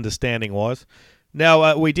up, understanding wise.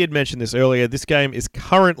 Now we did mention this earlier. This game is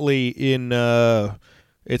currently in.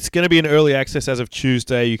 It's going to be in early access as of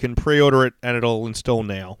Tuesday. You can pre-order it and it'll install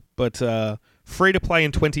now. But free to play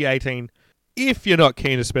in 2018. If you're not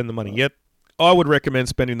keen to spend the money yet. I would recommend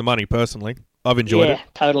spending the money personally. I've enjoyed it.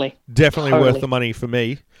 Totally. Definitely worth the money for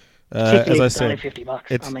me. As I said,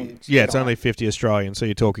 it's only $50. It's only 50 Australian, so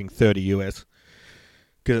you're talking 30 US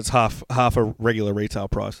because it's half a regular retail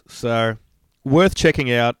price. So worth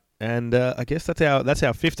checking out. And I guess that's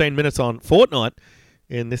our 15 minutes on Fortnite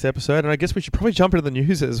in this episode. And I guess we should probably jump into the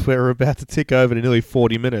news as we're about to tick over to nearly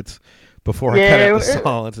 40 minutes before I cut out the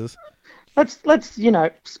silences. Let's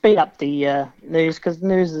speed up the news because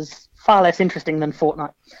news is far less interesting than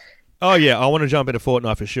Fortnite. Oh yeah, I want to jump into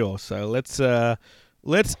Fortnite for sure. So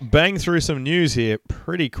let's bang through some news here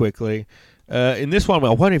pretty quickly. In this one, I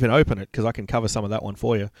won't even open it because I can cover some of that one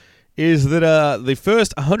for you. Is that the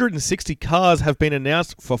first 160 cars have been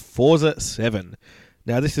announced for Forza 7.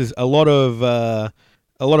 Now this is a lot of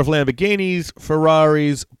Lamborghinis,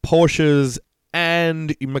 Ferraris, Porsches,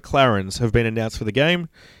 and McLarens have been announced for the game.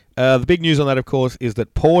 The big news on that, of course, is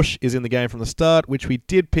that Porsche is in the game from the start, which we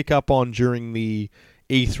did pick up on during the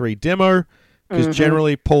E3 demo, because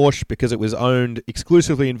generally Porsche, because it was owned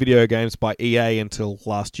exclusively in video games by EA until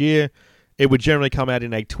last year, it would generally come out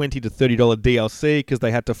in a $20 to $30 DLC because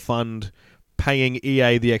they had to fund paying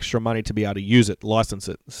EA the extra money to be able to use it, license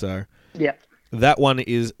it. So that one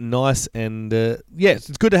is nice, and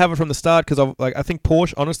it's good to have it from the start because I think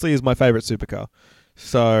Porsche, honestly, is my favorite supercar.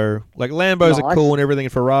 So, Lambos are cool and everything,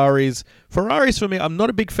 and Ferraris for me, I'm not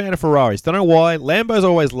a big fan of Ferraris. Don't know why. Lambos I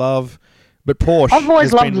always love, but Porsche. I've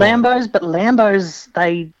always loved Lambos, but Lambos,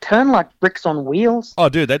 they turn like bricks on wheels. Oh,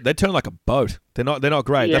 dude, they turn like a boat. They're not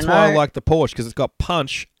great. That's why I like the Porsche, because it's got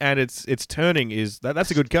punch and its turning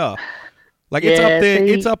that's a good car.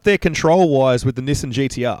 It's up there control wise with the Nissan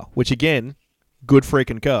GTR, which again, good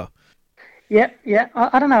freaking car. Yeah.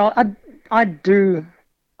 I don't know. I do.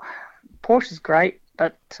 Porsche is great.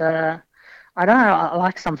 But I don't know. I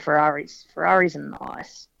like some Ferraris. Ferraris are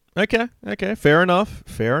nice. Okay. Fair enough.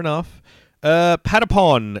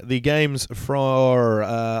 Patapon, the games for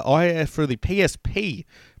the PSP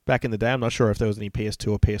back in the day. I'm not sure if there was any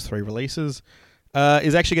PS2 or PS3 releases.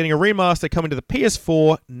 Is actually getting a remaster coming to the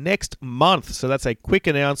PS4 next month. So that's a quick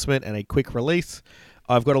announcement and a quick release.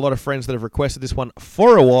 I've got a lot of friends that have requested this one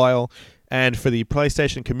for a while. And for the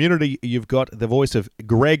PlayStation community, you've got the voice of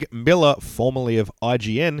Greg Miller, formerly of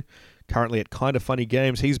IGN, currently at Kinda Funny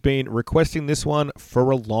Games. He's been requesting this one for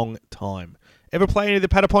a long time. Ever play any of the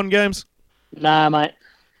Patapon games? Nah, mate.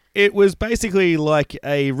 It was basically like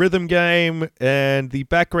a rhythm game, and the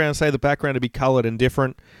background to be coloured and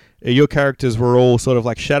different. Your characters were all sort of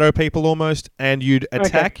like shadow people almost, and you'd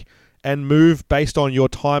attack and move based on your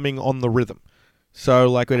timing on the rhythm. So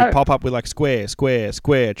like it'd pop up with like square, square,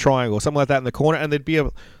 square, triangle, something like that in the corner, and there'd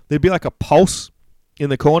be like a pulse in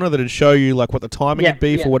the corner that'd show you like what the timing would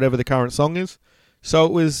be for whatever the current song is. So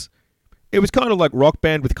it was kind of like Rock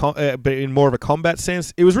Band with but in more of a combat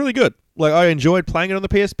sense. It was really good. Like I enjoyed playing it on the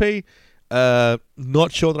PSP.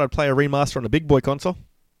 Not sure that I'd play a remaster on a big boy console.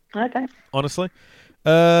 Okay. Honestly.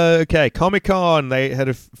 Okay, Comic-Con. They had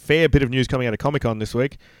a fair bit of news coming out of Comic-Con this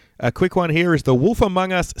week. A quick one here is The Wolf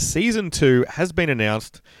Among Us Season 2 has been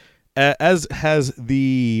announced, as has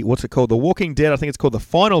the Walking Dead. I think it's called the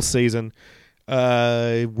final season.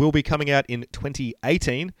 Will be coming out in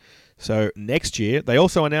 2018, so next year. They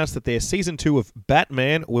also announced that their Season 2 of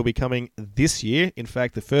Batman will be coming this year. In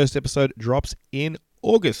fact, the first episode drops in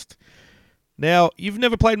August. Now, you've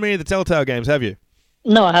never played many of the Telltale games, have you?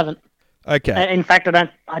 No, I haven't. Okay. In fact,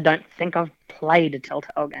 I don't think I've played a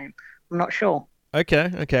Telltale game. I'm not sure.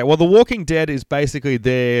 Okay. Well, The Walking Dead is basically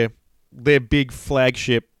their big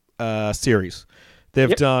flagship series.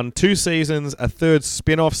 They've done 2 seasons, a third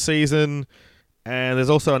spin-off season, and there's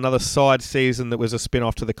also another side season that was a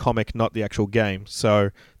spin-off to the comic, not the actual game. So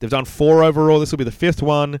they've done 4 overall. This will be the 5th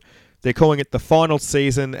one. They're calling it the final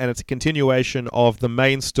season, and it's a continuation of the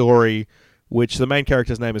main story, which the main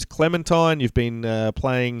character's name is Clementine. You've been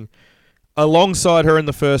playing alongside her in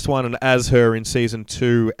the first one and as her in Season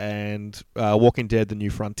 2 and Walking Dead: The New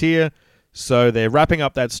Frontier. So they're wrapping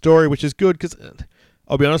up that story, which is good because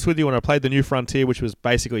I'll be honest with you, when I played The New Frontier, which was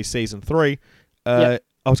basically Season 3, I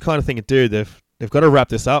was kind of thinking, dude, they've got to wrap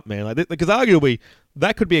this up, man. Because arguably,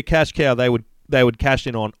 that could be a cash cow they would cash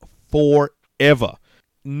in on forever.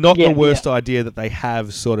 Not the worst idea that they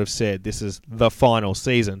have sort of said this is the final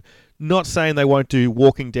season. Not saying they won't do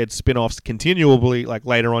Walking Dead spin-offs continually, like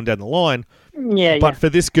later on down the line. But for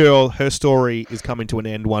this girl, her story is coming to an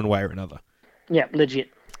end one way or another. Yeah, legit.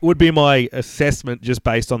 Would be my assessment just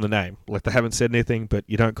based on the name. Like, they haven't said anything, but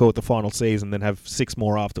you don't call it the final season, then have 6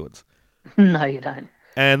 more afterwards. No, you don't.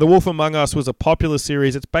 And The Wolf Among Us was a popular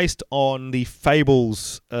series. It's based on the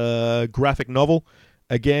Fables graphic novel.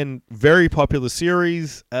 Again, very popular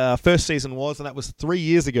series. First season was, and that was 3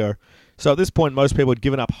 years ago. So at this point, most people had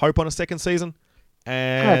given up hope on a second season.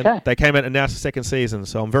 And they came out and announced a second season.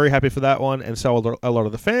 So I'm very happy for that one, and so a lot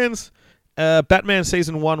of the fans. Batman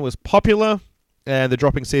Season 1 was popular, and they're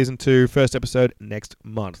dropping Season 2, first episode, next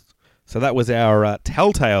month. So that was our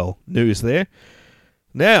Telltale news there.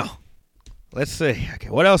 Now, let's see. Okay,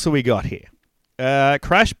 what else have we got here?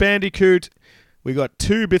 Crash Bandicoot. We got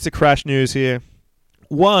 2 bits of Crash news here.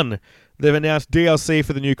 One, they've announced DLC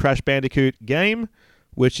for the new Crash Bandicoot game,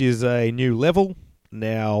 which is a new level.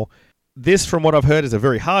 Now, this, from what I've heard, is a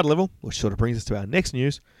very hard level, which sort of brings us to our next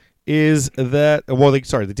news, is that, the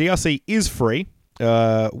DLC is free,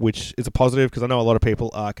 which is a positive, because I know a lot of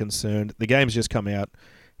people are concerned. The game's just come out.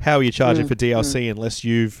 How are you charging for DLC unless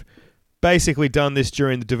you've basically done this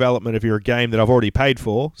during the development of your game that I've already paid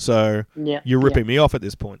for? So you're ripping me off at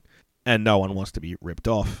this point. And no one wants to be ripped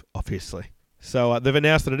off, obviously. So they've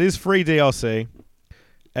announced that it is free DLC.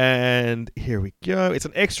 And here we go. It's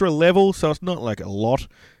an extra level, so it's not like a lot.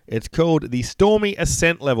 It's called the Stormy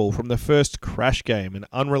Ascent level from the first Crash game, an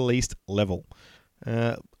unreleased level.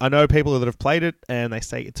 I know people that have played it, and they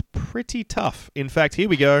say it's pretty tough. In fact, here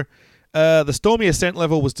we go. The Stormy Ascent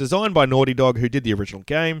level was designed by Naughty Dog, who did the original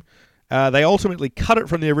game. They ultimately cut it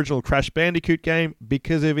from the original Crash Bandicoot game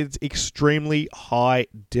because of its extremely high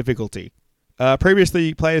difficulty.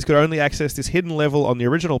 Previously, players could only access this hidden level on the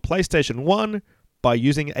original PlayStation 1 by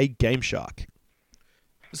using a Game Shark.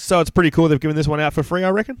 So it's pretty cool they've given this one out for free,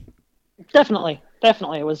 I reckon? Definitely.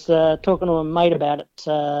 I was talking to a mate about it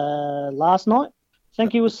last night, I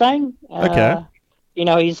think he was saying. Okay.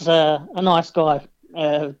 He's a nice guy,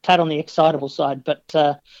 tad on the excitable side,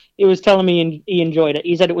 but he was telling me he enjoyed it.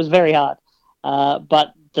 He said it was very hard,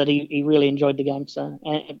 but that he really enjoyed the game, so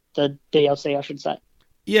the DLC, I should say.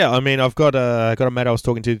 Yeah, I mean, I've got a mate I was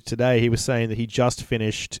talking to today. He was saying that he just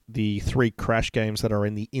finished the 3 Crash games that are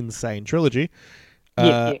in the Insane Trilogy.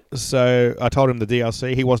 So I told him the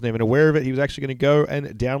DLC. He wasn't even aware of it. He was actually going to go and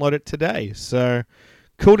download it today. So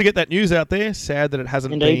cool to get that news out there. Sad that it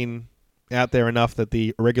hasn't been out there enough that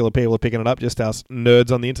the regular people are picking it up, just us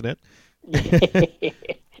nerds on the internet.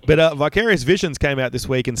 But Vicarious Visions came out this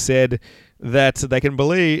week and said that they can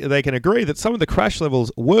agree that some of the Crash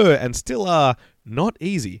levels were and still are not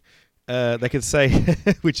easy. They could say,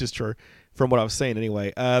 which is true from what I've seen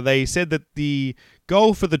anyway. They said that the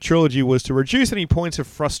goal for the trilogy was to reduce any points of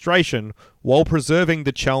frustration while preserving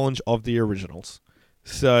the challenge of the originals.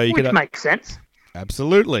 So which makes sense.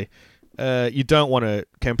 Absolutely. You don't want to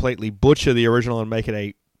completely butcher the original and make it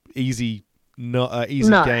a easy not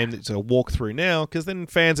easy game that's a walkthrough now, because then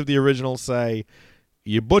fans of the original say,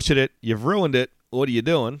 you butchered it, you've ruined it, what are you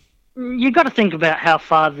doing? You got to think about how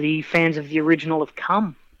far the fans of the original have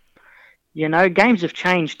come. You know, games have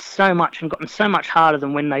changed so much and gotten so much harder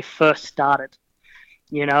than when they first started.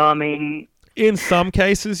 You know, I mean... In some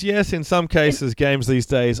cases, yes. In some cases, games these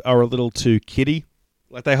days are a little too kiddie.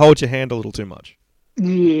 Like, they hold your hand a little too much.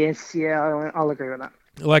 Yes, yeah, I'll agree with that.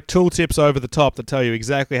 Like tooltips over the top that tell you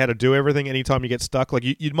exactly how to do everything anytime you get stuck. Like,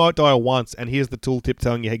 you might dial once, and here's the tooltip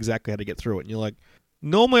telling you exactly how to get through it. And you're like,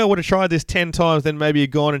 normally I would have tried this 10 times, then maybe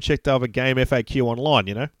you'd gone and checked over game FAQ online,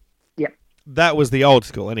 you know? Yep. That was the old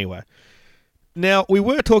school, anyway. Now, we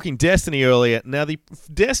were talking Destiny earlier. Now, the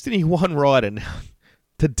Destiny 1 writer,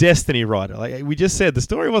 the Destiny writer, like we just said, the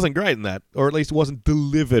story wasn't great in that, or at least wasn't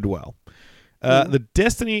delivered well. The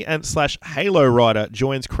Destiny and / Halo writer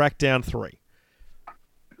joins Crackdown 3.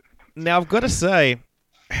 Now, I've got to say,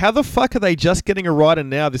 how the fuck are they just getting a writer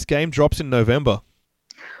now? This game drops in November.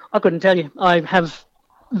 I couldn't tell you. I have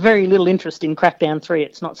very little interest in Crackdown 3.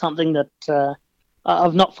 It's not something that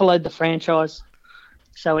I've not followed the franchise,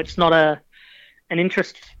 so it's not an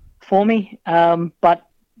interest for me. But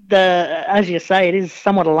as you say, it is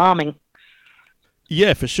somewhat alarming.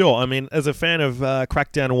 Yeah, for sure. I mean, as a fan of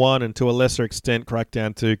Crackdown 1 and to a lesser extent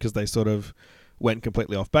Crackdown 2, because they sort of went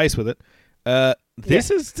completely off base with it, this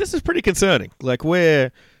is pretty concerning. Like,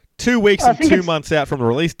 we're 2 weeks and 2 months out from the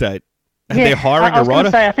release date, and they're hiring a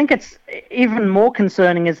writer. I think it's even more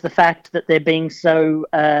concerning is the fact that they're being so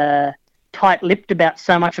tight-lipped about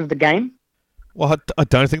so much of the game. Well, I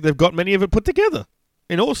don't think they've got many of it put together,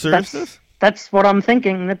 in all seriousness. That's what I'm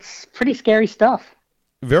thinking. That's pretty scary stuff.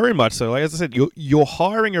 Very much so. Like, as I said, you're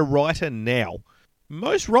hiring a writer now.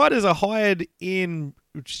 Most writers are hired in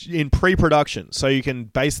pre-production, so you can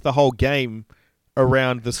base the whole game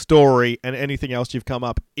around the story and anything else you've come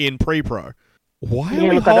up in pre-pro. Why are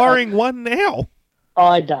we hiring one now?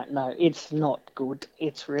 I don't know. It's not good.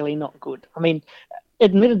 It's really not good. I mean,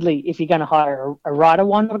 admittedly, if you're going to hire a writer,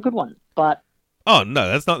 why not a good one? But oh no,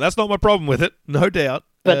 that's not my problem with it. No doubt.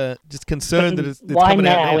 But just concerned that it's coming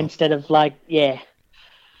out now instead of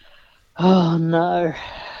Oh no.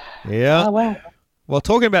 Yeah. Oh well. Well,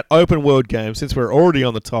 talking about open world games, since we're already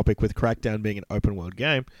on the topic with Crackdown being an open world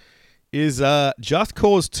game, is Just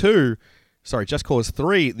Cause 3,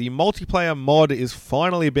 the multiplayer mod is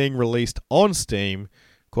finally being released on Steam.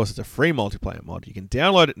 Of course, it's a free multiplayer mod. You can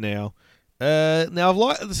download it now. Now,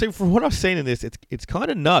 from what I've seen in this, it's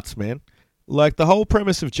kind of nuts, man. Like, the whole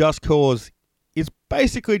premise of Just Cause is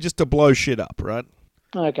basically just to blow shit up, right?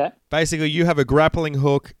 Okay. Basically, you have a grappling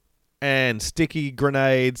hook and sticky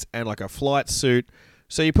grenades and like a flight suit.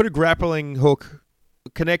 So you put a grappling hook,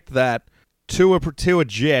 connect that to a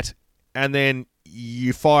jet, and then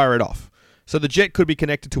you fire it off. So the jet could be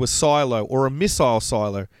connected to a silo or a missile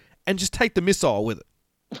silo, and just take the missile with it,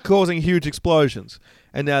 causing huge explosions.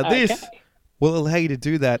 And now this will allow you to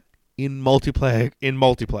do that in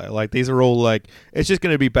multiplayer. Like, these are all like, it's just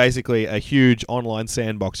going to be basically a huge online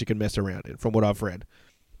sandbox you can mess around in, from what I've read.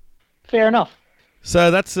 Fair enough.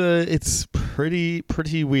 So that's it's pretty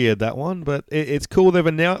weird, that one, but it's cool. They've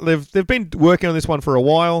been working on this one for a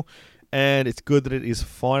while, and it's good that it is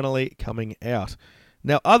finally coming out.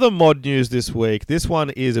 Now, other mod news this week. This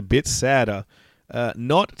one is a bit sadder.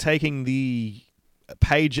 Not taking the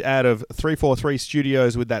page out of 343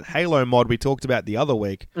 Studios with that Halo mod we talked about the other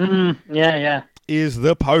week. Yeah. Is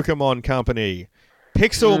the Pokemon Company.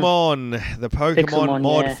 Pixelmon, the Pokemon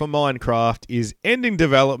mod for Minecraft, is ending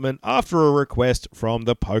development after a request from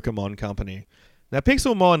the Pokemon Company. Now,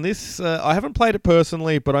 Pixelmon, this I haven't played it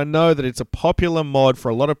personally, but I know that it's a popular mod for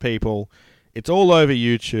a lot of people. It's all over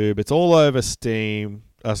YouTube. It's all over Steam.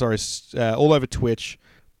 All over Twitch.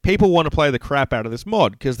 People want to play the crap out of this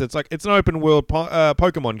mod because it's an open world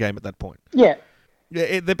Pokemon game at that point. Yeah.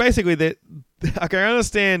 They're basically I can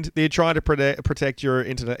understand they're trying to protect your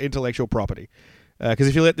intellectual property. Because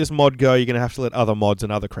if you let this mod go, you're going to have to let other mods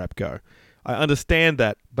and other crap go. I understand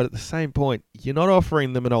that, but at the same point, you're not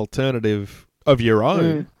offering them an alternative of your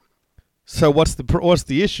own. So what's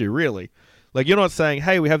the issue, really? Like, you're not saying,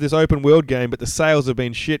 hey, we have this open world game, but the sales have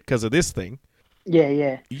been shit because of this thing.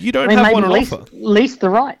 Yeah. You don't have one on offer. Lease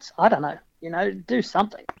the rights. I don't know. Do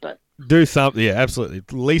something. But do something. Yeah, absolutely.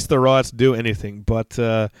 Lease the rights. Do anything. But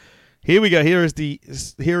here we go. Here is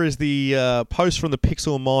the post from the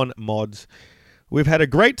Pixelmon mods. We've had a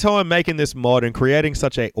great time making this mod and creating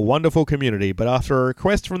such a wonderful community, but after a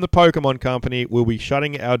request from the Pokemon Company, we'll be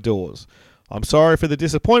shutting our doors. I'm sorry for the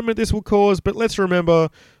disappointment this will cause, but let's remember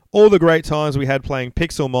all the great times we had playing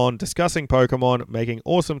Pixelmon, discussing Pokemon, making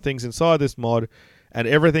awesome things inside this mod, and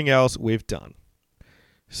everything else we've done.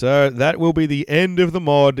 So that will be the end of the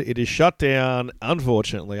mod. It is shut down,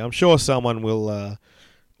 unfortunately. I'm sure someone will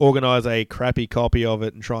organise a crappy copy of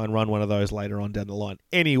it and try and run one of those later on down the line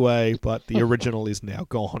anyway, but the original is now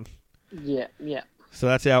gone. Yeah. So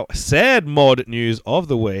that's our sad mod news of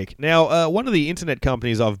the week. Now, one of the internet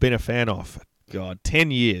companies I've been a fan of,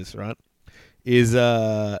 10 years, right, is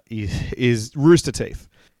Rooster Teeth.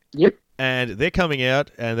 Yep. And they're coming out,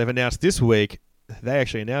 and they've announced this week, they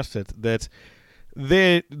actually announced it, that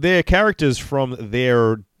their characters from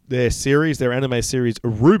their series, their anime series,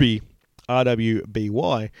 RWBY,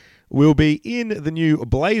 RWBY, will be in the new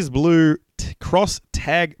BlazBlue Cross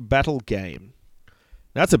Tag Battle game.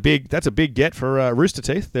 That's a big get for Rooster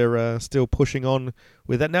Teeth. They're still pushing on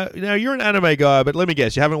with that. Now you're an anime guy, but let me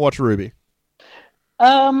guess, you haven't watched RWBY.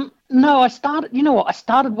 No, I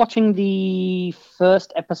started watching the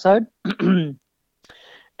first episode,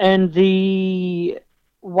 and the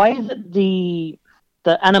way that the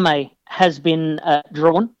anime has been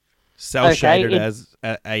drawn, cell shaded as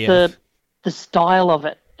AF. The style of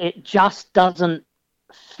it just doesn't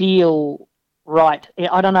feel right.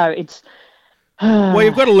 I don't know. It's well,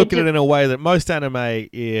 you've got to look at it in a way that most anime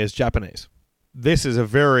is Japanese. This is a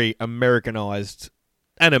very Americanized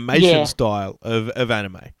animation style of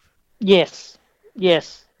anime. Yes.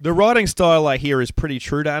 The writing style I hear is pretty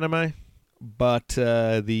true to anime, but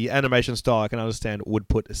the animation style I can understand would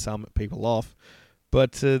put some people off.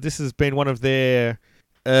 But this has been one of their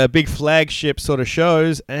big flagship sort of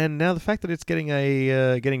shows, and now the fact that it's getting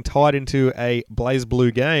tied into a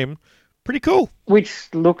BlazBlue game, pretty cool.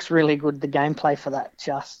 Which looks really good. The gameplay for that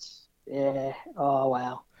oh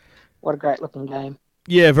wow, what a great looking game.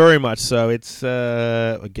 Yeah, very much so. It's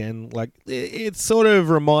again, like, it sort of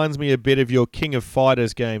reminds me a bit of your King of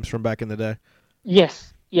Fighters games from back in the day.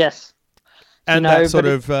 Yes. And that sort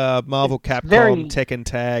of Marvel Capcom Tekken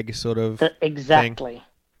Tag sort of exactly. thing.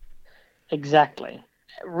 Exactly.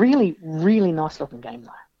 Really, really nice looking game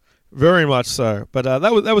though. Very much so. But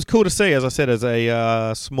that was cool to see. As I said, as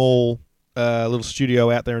a small little studio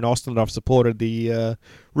out there in Austin that I've supported, the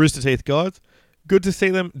Rooster Teeth guys. Good to see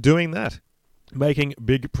them doing that, making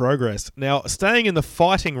big progress. Now, staying in the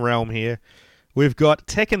fighting realm here, we've got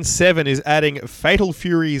Tekken 7 is adding Fatal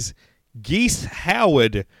Fury's Geese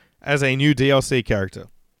Howard as a new DLC character.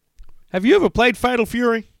 Have you ever played Fatal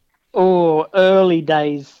Fury? Oh, early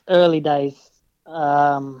days. Because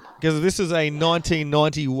this is a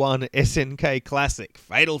 1991 SNK classic,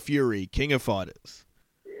 Fatal Fury, King of Fighters.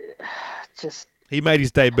 He made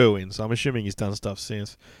his debut in, so I'm assuming he's done stuff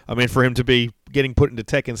since. I mean, for him to be getting put into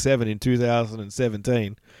Tekken 7 in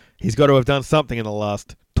 2017, he's got to have done something in the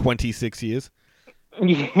last 26 years.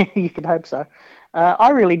 Yeah, you could hope so. I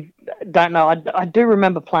really don't know. I do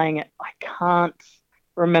remember playing it. I can't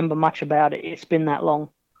remember much about it. It's been that long.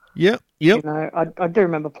 Yep. You know, I do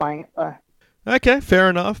remember playing it though. Okay, fair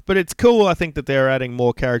enough. But it's cool, I think, that they're adding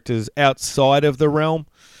more characters outside of the realm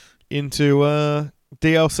into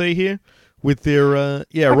DLC here with their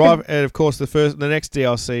and of course the next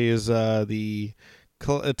DLC is the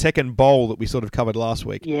Tekken Bowl that we sort of covered last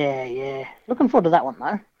week. Yeah. Looking forward to that one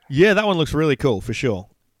though. Yeah, that one looks really cool for sure.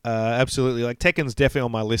 Absolutely. Like, Tekken's definitely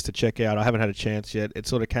on my list to check out. I haven't had a chance yet. It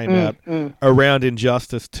sort of came out around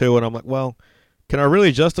Injustice 2, and I'm like, well, can I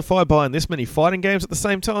really justify buying this many fighting games at the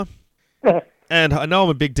same time? And I know I'm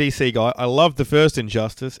a big DC guy. I loved the first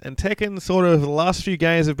Injustice, and Tekken sort of the last few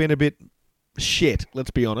games have been a bit shit,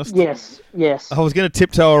 let's be honest. Yes. I was going to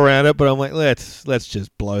tiptoe around it, but I'm like, let's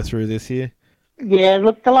just blow through this here. Yeah,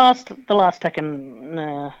 look, the last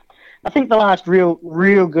Tekken, I think the last real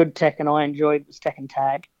good Tekken I enjoyed was Tekken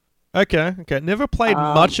Tag. Okay. Never played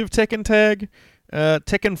much of Tekken Tag.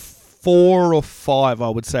 Tekken 4 or 5, I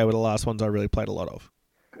would say, were the last ones I really played a lot of.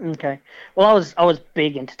 Okay. Well, I was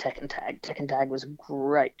big into Tekken Tag. Tekken Tag was a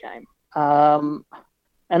great game. And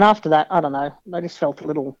after that, I don't know. I just felt a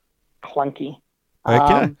little clunky.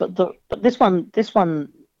 Okay. But this one,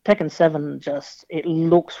 Tekken 7, it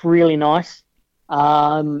looks really nice.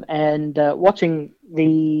 And watching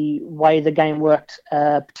the way the game worked,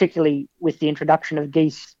 particularly with the introduction of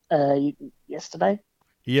Geese yesterday.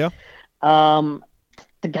 Yeah.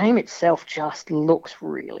 The game itself just looks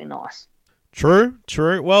really nice. True.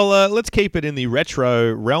 Well, let's keep it in the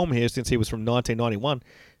retro realm here, since he was from 1991.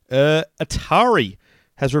 Atari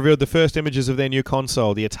has revealed the first images of their new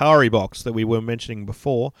console, the Atari box that we were mentioning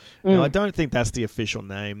before. Now, I don't think that's the official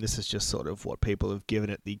name. This is just sort of what people have given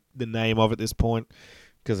it the name of at this point,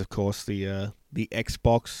 because, of course, the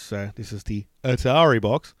Xbox, so this is the Atari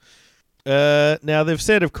box. Now, they've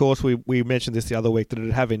said, of course, we mentioned this the other week, that it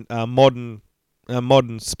would have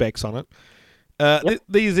modern specs on it.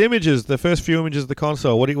 These images, the first few images of the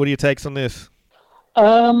console, what are your takes on this?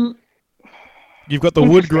 You've got the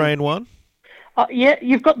wood grain one. Yeah,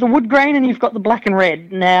 you've got the wood grain and you've got the black and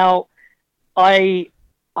red. Now, I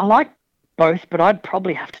like both, but I'd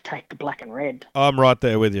probably have to take the black and red. I'm right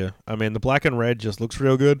there with you. I mean, the black and red just looks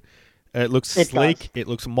real good. It looks sleek. It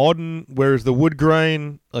looks modern. Whereas the wood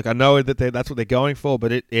grain, like I know that that's what they're going for,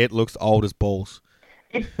 but it looks old as balls.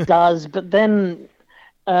 It does, but then,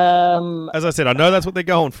 as I said, I know that's what they're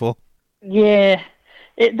going for. Yeah,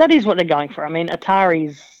 that is what they're going for. I mean,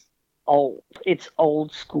 Atari's old. It's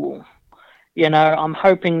old school. You know, I'm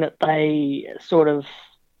hoping that they sort of,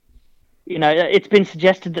 you know, it's been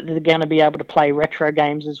suggested that they're going to be able to play retro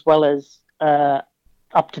games as well as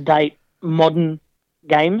up-to-date modern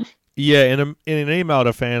games. Yeah, in an email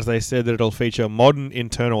to fans, they said that it'll feature modern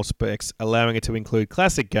internal specs, allowing it to include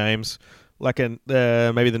classic games, like maybe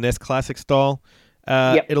the NES Classic style.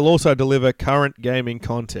 Yep. It'll also deliver current gaming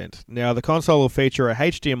content. Now, the console will feature a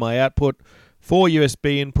HDMI output, 4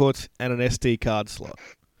 USB inputs, and an SD card slot.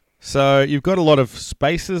 So you've got a lot of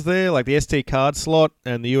spaces there, like the SD card slot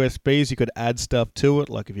and the USBs. You could add stuff to it,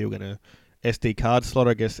 like if you were going to SD card slot,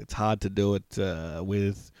 I guess it's hard to do it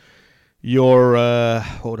with your,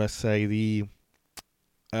 what would I say, the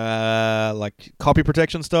like copy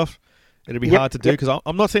protection stuff. It'd be hard to do because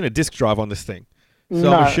I'm not seeing a disk drive on this thing.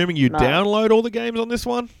 So I'm assuming you download all the games on this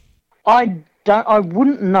one? I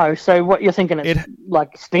wouldn't know. So what you're thinking, it's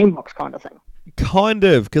like Steambox kind of thing? Kind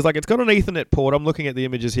of, because like it's got an Ethernet port. I'm looking at the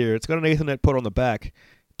images here. It's got an Ethernet port on the back.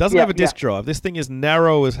 Doesn't have a disk drive. This thing is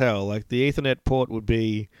narrow as hell. Like the Ethernet port would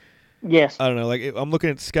be... Yes. I don't know. Like I'm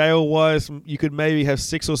looking at scale-wise, you could maybe have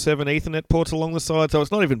 6 or 7 Ethernet ports along the side, so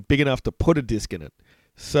it's not even big enough to put a disk in it.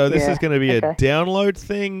 So this is going to be a download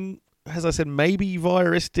thing. As I said, maybe via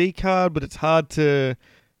SD card, but it's hard to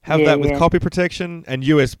have that with copy protection, and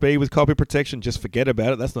USB with copy protection. Just forget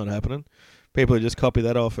about it. That's not happening. People would just copy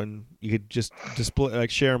that off, and you could just display, like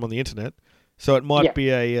share them on the internet. So it might be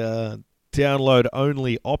a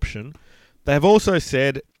download-only option. They have also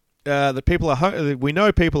said that people are we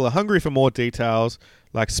know people are hungry for more details,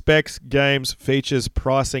 like specs, games, features,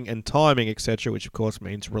 pricing, and timing, etc., which of course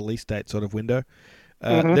means release date sort of window.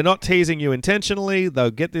 They're not teasing you intentionally.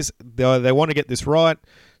 They'll get this. They want to get this right,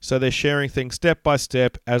 so they're sharing things step by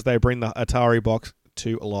step as they bring the Atari box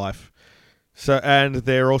to life. So, and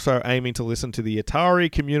they're also aiming to listen to the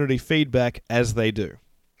Atari community feedback as they do.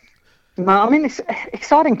 No, I mean, it's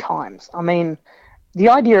exciting times. I mean, the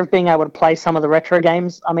idea of being able to play some of the retro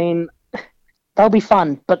games, I mean, they'll be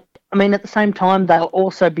fun, but I mean, at the same time, they'll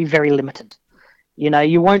also be very limited. You know,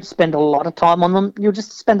 you won't spend a lot of time on them. You'll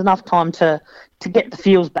just spend enough time to get the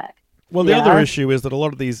feels back. Well, the other issue is that a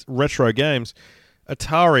lot of these retro games,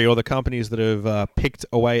 Atari or the companies that have picked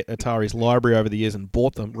away at Atari's library over the years and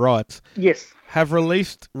bought them rights, have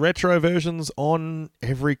released retro versions on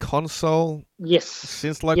every console. Yes,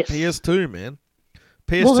 since like PS2, man.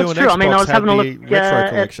 PS2 well, that's and true. Xbox I mean, I was having a look retro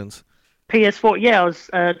collections. PS4, yeah, I was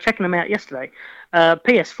checking them out yesterday.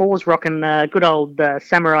 PS4's rocking good old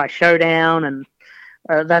Samurai Showdown and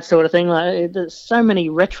that sort of thing. Like, there's so many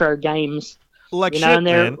retro games. Like you know, and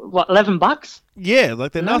they're, man. What, $11? Yeah,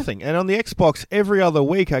 like they're nothing. And on the Xbox, every other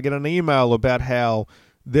week I get an email about how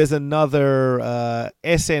there's another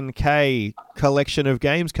SNK collection of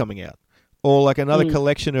games coming out. Or like another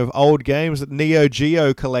collection of old games, Neo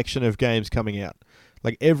Geo collection of games coming out.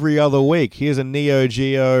 Like every other week, here's a Neo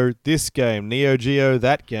Geo this game, Neo Geo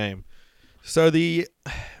that game. So you're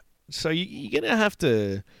gonna have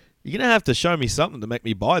to show me something to make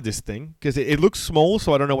me buy this thing, because it looks small,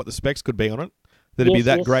 so I don't know what the specs could be on it. That'd be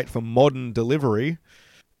that great for modern delivery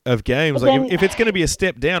of games. Like if it's going to be a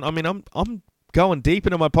step down, I mean, I'm going deep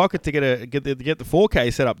into my pocket to get the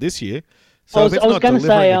 4K set up this year. So if it's not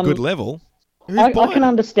delivering a good level, I can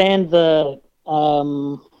understand the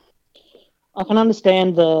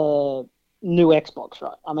new Xbox,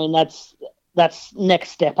 right? I mean, that's next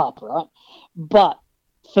step up, right? But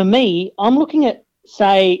for me, I'm looking at,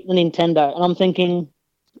 say, the Nintendo, and I'm thinking,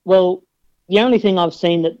 well, the only thing I've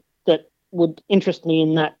seen that would interest me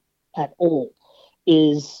in that at all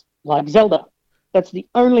is like Zelda. That's the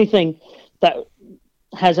only thing that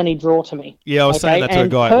has any draw to me. Yeah, I was saying that to a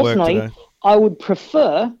guy at work today. I would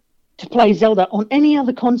prefer to play Zelda on any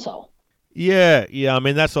other console. Yeah. I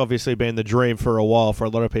mean, that's obviously been the dream for a while for a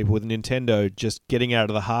lot of people with Nintendo, just getting out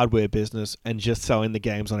of the hardware business and just selling the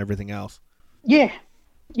games on everything else. Yeah,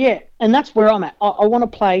 and that's where I'm at. I want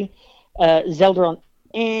to play Zelda on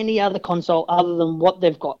any other console other than what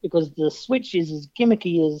they've got, because the Switch is as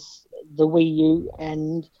gimmicky as the Wii U,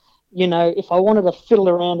 and, you know, if I wanted to fiddle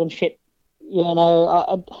around and shit, you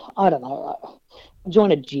know, I don't know,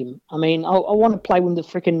 join a gym. I mean, I want to play with the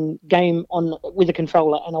freaking game with a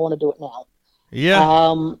controller, and I want to do it now.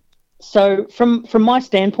 Yeah. So from my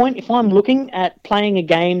standpoint, if I'm looking at playing a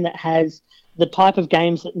game that has the type of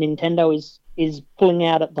games that Nintendo is pulling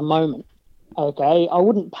out at the moment, okay, I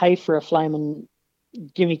wouldn't pay for a flaming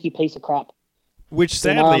gimmicky piece of crap. Which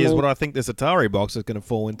sadly is what I think this Atari box is going to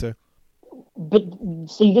fall into. But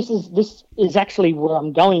see, this is actually where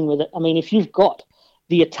I'm going with it. I mean, if you've got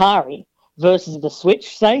the Atari versus the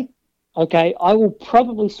Switch, say, okay, I will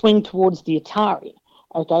probably swing towards the Atari,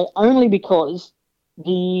 okay, only because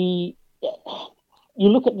you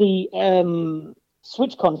look at the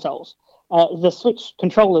Switch consoles, the Switch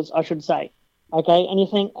controllers, I should say, okay, and you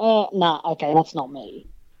think, nah, okay, that's not me.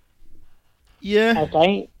 Yeah.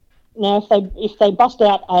 Okay. Now, if they bust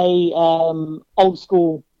out a old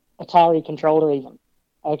school Atari controller, even,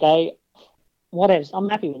 okay, whatever, I'm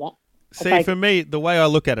happy with that. See, for me, the way I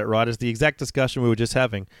look at it, right, is the exact discussion we were just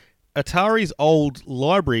having. Atari's old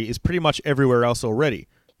library is pretty much everywhere else already,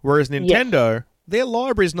 whereas Nintendo, their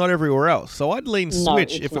library is not everywhere else. So I'd lean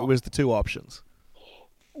Switch if it was the two options.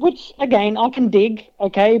 Which, again, I can dig,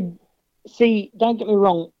 okay? See, don't get me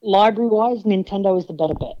wrong, library-wise, Nintendo is the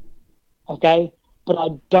better bet, okay? But I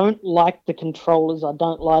don't like the controllers. I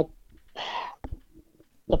don't like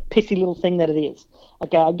the pissy little thing that it is.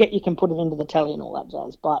 Okay, I get you can put it into the telly and all that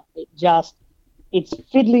jazz, but it's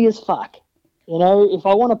fiddly as fuck. You know, if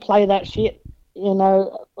I want to play that shit, you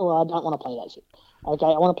know, well, I don't want to play that shit. Okay,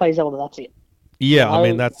 I want to play Zelda, that's it. Yeah, you know? I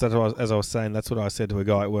mean, that's what as I was saying, that's what I said to a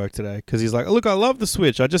guy at work today, because he's like, look, I love the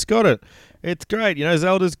Switch. I just got it. It's great. You know,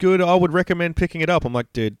 Zelda's good. I would recommend picking it up. I'm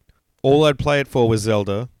like, dude, all I'd play it for was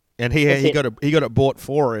Zelda, and he got it bought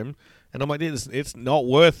for him. And I'm like, it's not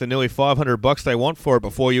worth the nearly $500 they want for it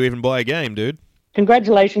before you even buy a game, dude.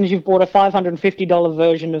 Congratulations, you've bought a $550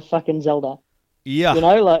 version of fucking Zelda. Yeah. You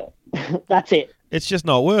know, like, that's it. It's just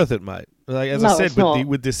not worth it, mate. Like, as I said,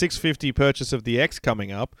 with the $650 purchase of the X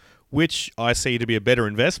coming up, which I see to be a better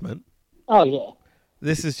investment. Oh, yeah.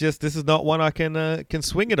 This is not one I can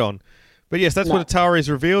swing it on. But yes, that's what Atari's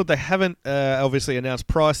revealed. They haven't obviously announced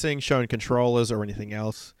pricing, shown controllers, or anything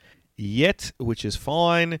else yet, which is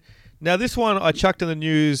fine. Now, this one I chucked in the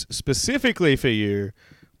news specifically for you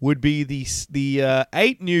would be the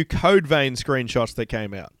 8 new Code Vein screenshots that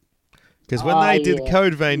came out. Because when they did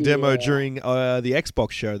Code Vein demo during the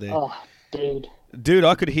Xbox show there, dude,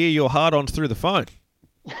 I could hear your heart-ons through the phone.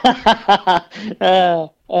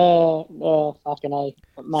 Fucking A,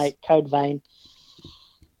 mate, Code Vein.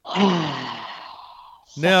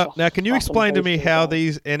 Now, can you explain to me how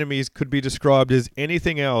these enemies could be described as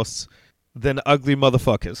anything else than ugly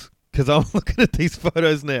motherfuckers? Because I'm looking at these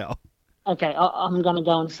photos now. Okay, I'm going to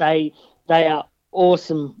go and say they are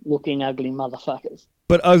awesome-looking ugly motherfuckers.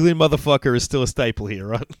 But ugly motherfucker is still a staple here,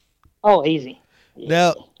 right? Oh, easy. Yeah.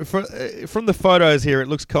 Now, from the photos here, it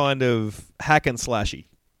looks kind of hack and slashy.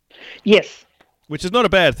 Yes. Which is not a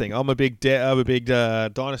bad thing. I'm a big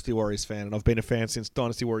Dynasty Warriors fan, and I've been a fan since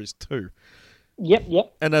Dynasty Warriors 2.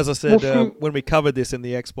 Yep. And as I said, when we covered this in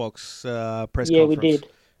the Xbox press conference... Yeah, we did.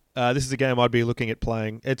 This is a game I'd be looking at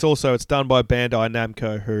playing. It's done by Bandai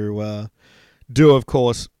Namco, who do, of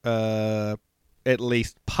course, at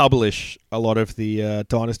least publish a lot of the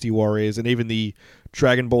Dynasty Warriors and even the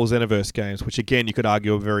Dragon Ball Xenoverse games, which, again, you could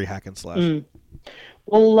argue are very hack and slash. Mm.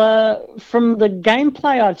 Well, from the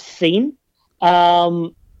gameplay I've seen,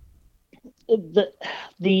 the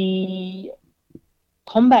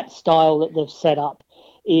combat style that they've set up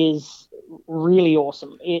is really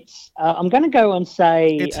awesome. It's I'm going to go and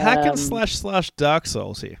say it's hack and slash Dark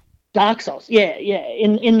Souls here. Dark Souls, yeah.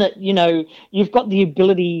 In that, you know, you've got the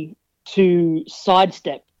ability to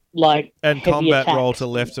sidestep and combat roll to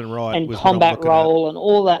left and right, and combat roll and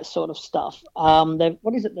all that sort of stuff. They've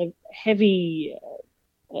heavy.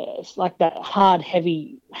 It's like that hard,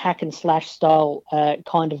 heavy hack and slash style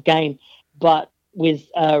kind of game, but with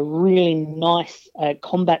a really nice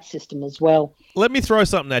combat system as well. Let me throw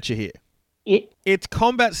something at you here. Its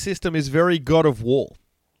combat system is very God of War.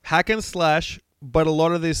 Hack and slash, but a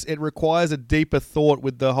lot of this, it requires a deeper thought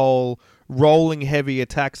with the whole rolling heavy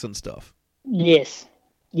attacks and stuff. Yes.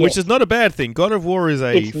 Which is not a bad thing. God of War is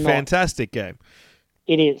a fantastic game.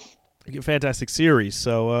 It is. A fantastic series.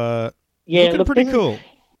 So, looking pretty cool.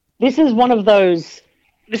 This is one of those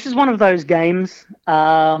games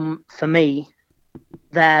for me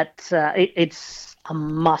that it's a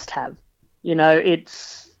must-have. You know,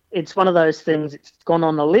 it's one of those things. It's gone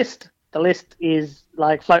on the list. The list is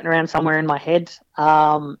like floating around somewhere in my head,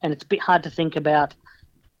 and it's a bit hard to think about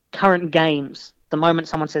current games the moment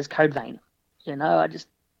someone says Code Vein. You know, I just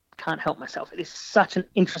can't help myself. It is such an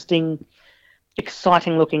interesting,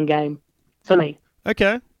 exciting-looking game for me.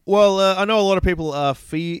 Okay. Well, I know a lot of people are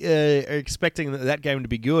expecting that game to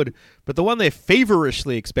be good, but the one they're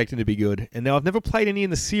feverishly expecting to be good, and now I've never played any in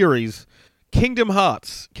the series, Kingdom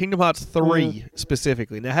Hearts 3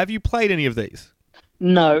 specifically. Now, have you played any of these?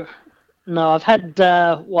 No. I've had,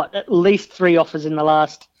 at least 3 offers in the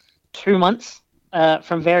last 2 months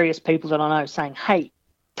from various people that I know saying, hey,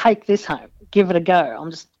 take this home, give it a go. I'm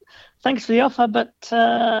just, thanks for the offer, but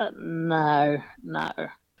no.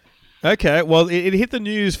 Okay, well, it hit the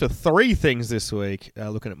news for 3 things this week,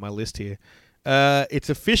 looking at my list here. It's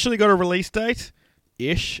officially got a release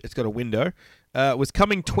date-ish. It's got a window. Was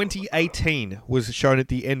coming 2018, was shown at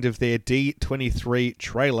the end of their D23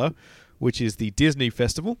 trailer, which is the Disney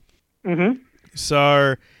Festival. Mm-hmm.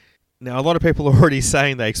 So, now a lot of people are already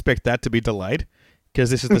saying they expect that to be delayed, because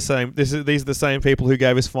this is the same. These are the same people who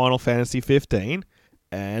gave us Final Fantasy 15.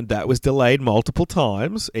 And that was delayed multiple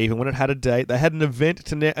times, even when it had a date. They had an event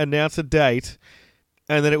to announce a date,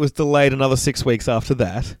 and then it was delayed another 6 weeks after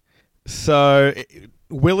that. So,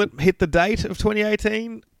 will it hit the date of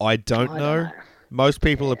 2018? I don't know. Most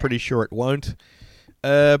people are pretty sure it won't.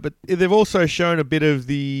 But they've also shown a bit of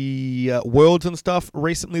the worlds and stuff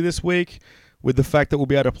recently this week, with the fact that we'll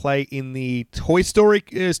be able to play in the Toy Story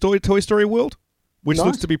world, which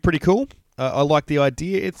looks to be pretty cool. I like the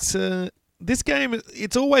idea. It's... This game,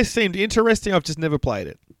 it's always seemed interesting. I've just never played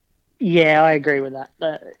it. Yeah, I agree with that.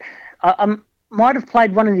 I might have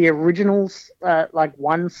played one of the originals, like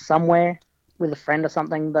one somewhere with a friend or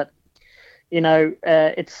something, but,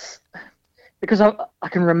 it's because I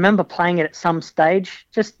can remember playing it at some stage,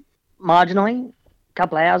 just marginally, a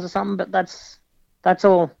couple of hours or something, but that's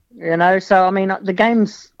all, So, I mean, the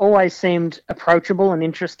game's always seemed approachable and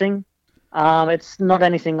interesting. It's not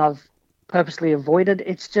anything I've purposely avoided.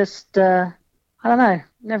 It's just I don't know,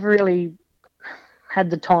 never really had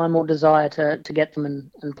the time or desire to get them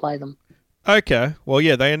and play them. Okay, well,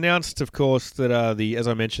 yeah, they announced, of course, that as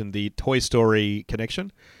I mentioned, the Toy Story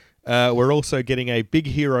connection. We're also getting a Big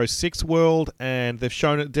Hero 6 world, and they've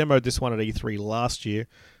demoed this one at E3 last year.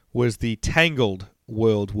 Was the Tangled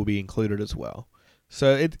world will be included as well.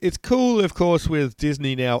 So it's cool, of course, with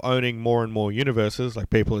Disney now owning more and more universes. Like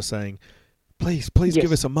people are saying, Please yes.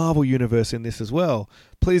 Give us a Marvel universe in this as well.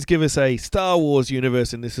 Please give us a Star Wars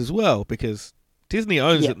universe in this as well, because Disney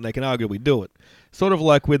owns it and they can arguably do it. Sort of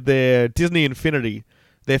like with their Disney Infinity.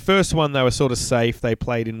 Their first one, they were sort of safe. They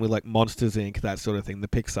played in with like Monsters, Inc., that sort of thing, the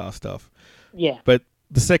Pixar stuff. Yeah. But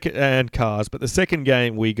the second, and Cars, but the second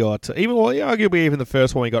game we got, arguably even the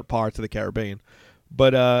first one we got Pirates of the Caribbean.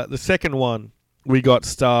 But the second one, we got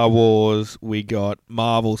Star Wars, we got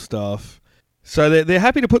Marvel stuff. So they're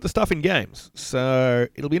happy to put the stuff in games. So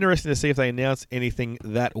it'll be interesting to see if they announce anything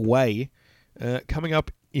that way coming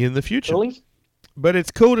up in the future. Really? But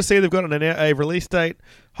it's cool to see they've got a release date.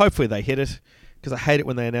 Hopefully they hit it, because I hate it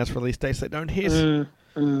when they announce release dates they don't hit.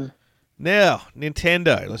 Now,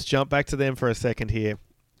 Nintendo. Let's jump back to them for a second here.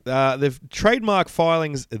 The trademark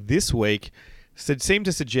filings this week seem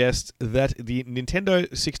to suggest that the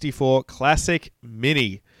Nintendo 64 Classic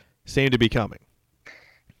Mini seem to be coming.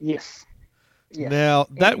 Yes. Yes. Now,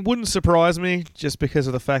 that wouldn't surprise me, just because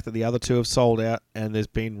of the fact that the other two have sold out, and there's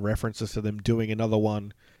been references to them doing another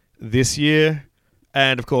one this year.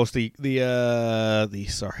 And of course, the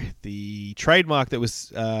trademark that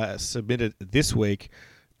was submitted this week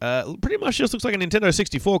pretty much just looks like a Nintendo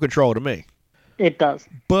 64 controller to me. It does,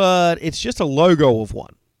 but it's just a logo of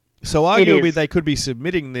one. So arguably, they could be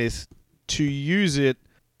submitting this to use it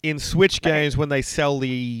in Switch games when they sell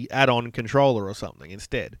the add-on controller or something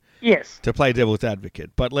instead. Yes. To play devil's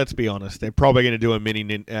advocate. But let's be honest, they're probably going to do a mini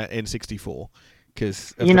N64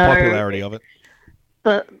 because of the popularity of it.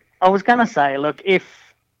 But I was going to say, look,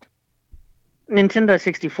 if Nintendo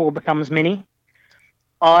 64 becomes mini,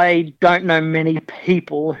 I don't know many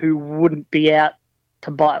people who wouldn't be out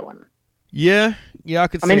to buy one. Yeah, I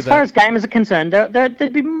could see that. I mean, as far as gamers are concerned,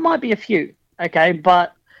 there might be a few, okay?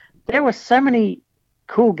 But there were so many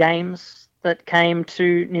cool games that came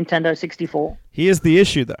to Nintendo 64. Here's the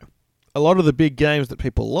issue, though. A lot of the big games that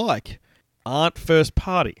people like aren't first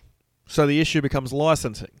party. So the issue becomes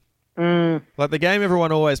licensing. Like the game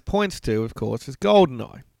everyone always points to, of course, is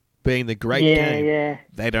GoldenEye. Being the great game. Yeah.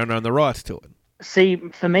 They don't own the rights to it. See,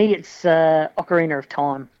 for me, it's Ocarina of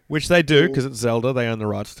Time. Which they do, because it's Zelda. They own the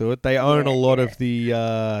rights to it. They own a lot of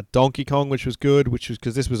the Donkey Kong, which was good,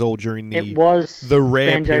 because this was all during the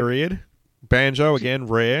Rare period. Banjo, again,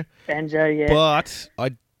 Rare. Banjo, yeah. But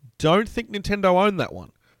I don't think Nintendo owned that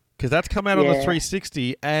one. Because that's come out on the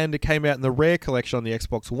 360, and it came out in the Rare collection on the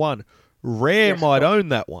Xbox One. Rare might own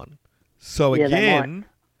that one. So again,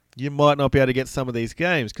 you might not be able to get some of these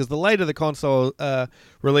games, because the later the console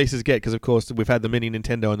releases get, because of course we've had the mini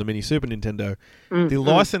Nintendo and the mini Super Nintendo, the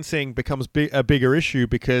licensing becomes a bigger issue,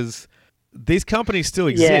 because these companies still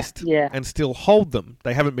exist and still hold them.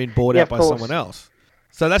 They haven't been bought out by someone else.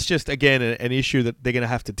 So that's just, again, an issue that they're going to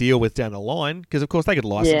have to deal with down the line, because of course they could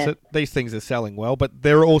license it. These things are selling well, but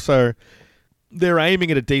they're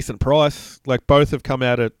aiming at a decent price. Like, both have come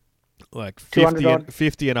out at like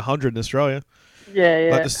 50 and 100 in Australia. Yeah.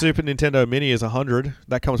 Like the Super Nintendo Mini is 100.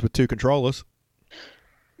 That comes with 2 controllers.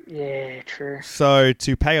 Yeah, true. So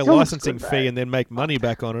to pay a licensing fee and then make money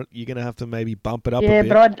back on it, you're going to have to maybe bump it up a bit.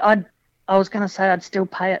 Yeah, but I was going to say I'd still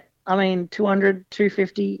pay it. I mean, 200,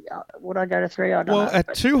 250. Would I go to 3? I don't know. Well,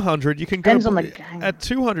 at 200, you can depends on the game. At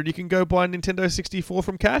 200, you can go buy a Nintendo 64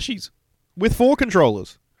 from Cashies with 4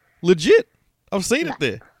 controllers. Legit. I've seen it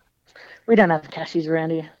there. We don't have Cashies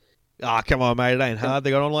around here. Ah, come on, mate. It ain't hard. They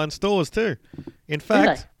got online stores too. In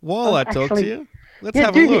fact, while I talk to you, let's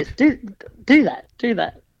have a look. Do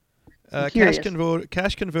that.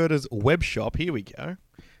 Cash Converter's web shop. Here we go.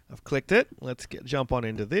 I've clicked it. Let's jump on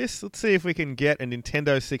into this. Let's see if we can get a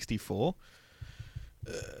Nintendo 64.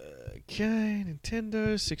 Okay,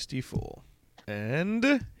 Nintendo 64.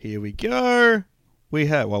 And here we go.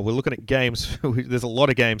 We're looking at games. There's a lot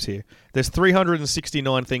of games here. There's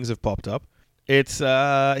 369 things have popped up. It's,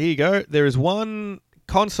 here you go. There is one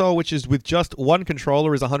console which is with just one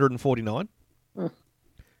controller is 149.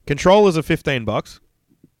 Controllers are $15.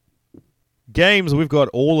 Games, we've got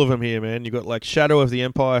all of them here, man. You've got like Shadow of the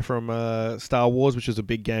Empire from Star Wars, which is a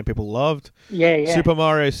big game people loved. Yeah. Super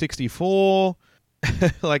Mario 64.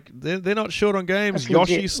 Like, they're not short on games.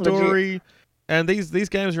 Yoshi's Story. Legit. And these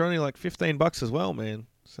games are only like $15 as well, man.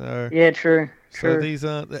 So yeah, true. So these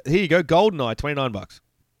here you go, GoldenEye, $29.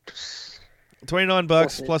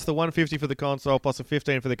 $29 plus the $150 for the console, plus the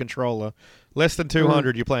 $15 for the controller. Less than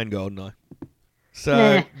 $200, you're playing GoldenEye.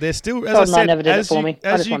 So they're still, as I said,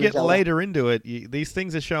 as you get later into it, these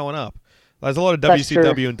things are showing up. There's a lot of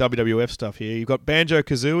WCW and WWF stuff here. You've got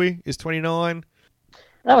Banjo-Kazooie is $29.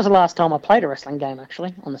 That was the last time I played a wrestling game,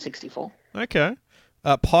 actually, on the 64. Okay.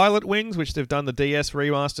 Pilot Wings, which they've done the DS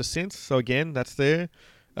remaster since. So again, that's there.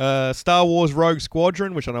 Star Wars Rogue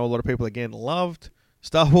Squadron, which I know a lot of people, again, loved.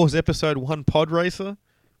 Star Wars Episode 1 Pod Racer,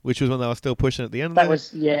 which was when they were still pushing at the end. That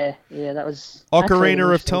was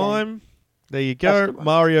Ocarina of Time. Game. There you go.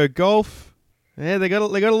 Mario Golf. Yeah, they got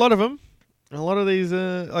a lot of them. A lot of these,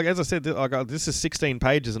 like as I said, this is 16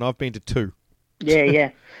 pages, and I've been to 2. Yeah.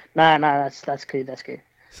 No, that's good. That's good.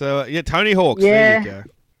 So Tony Hawk's. Yeah. There you go.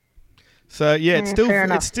 So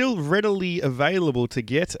it's still readily available to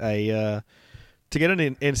get an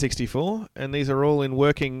N64, and these are all in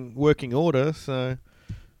working order. So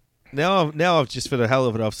now I've just, for the hell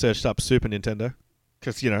of it, I've searched up Super Nintendo,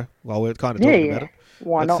 because while we're kind of talking about it,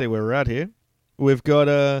 let's see where we're at here. We've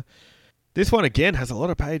got this one again has a lot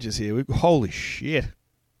of pages here. Holy shit!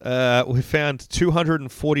 We found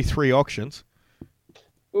 243 auctions.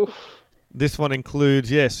 Oof. This one includes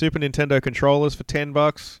Super Nintendo controllers for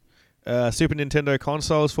 $10. Super Nintendo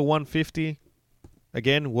consoles for $150.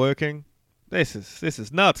 Again, working. This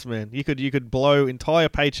is nuts, man. You could blow entire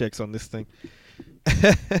paychecks on this thing.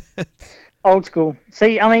 Old school.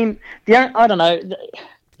 See, I mean, I don't know.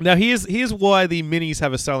 Now here's why the minis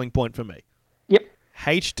have a selling point for me. Yep.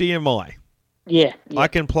 HDMI. Yeah. I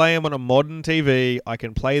can play them on a modern TV. I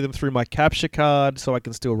can play them through my capture card, so I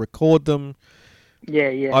can still record them.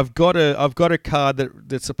 Yeah. I've got a card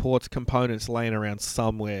that supports components laying around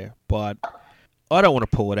somewhere, but I don't want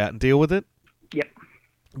to pull it out and deal with it. Yep.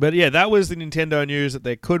 But yeah, that was the Nintendo news, that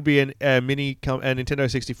there could be a Nintendo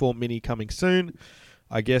 64 Mini coming soon.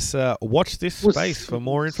 I guess watch this space for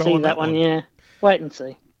more info on that one. Yeah. Wait and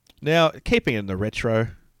see. Now, keeping in the retro,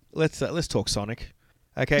 let's talk Sonic.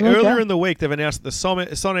 Okay, earlier in the week, they've announced the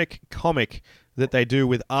Sonic comic that they do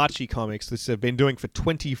with Archie Comics, which they've been doing for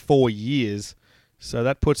 24 years. So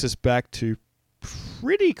that puts us back to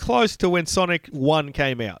pretty close to when Sonic 1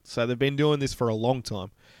 came out. So they've been doing this for a long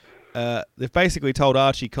time. They've basically told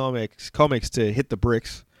Archie Comics to hit the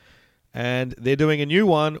bricks. And they're doing a new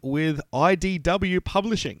one with IDW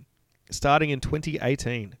Publishing, starting in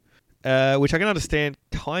 2018. Which I can understand,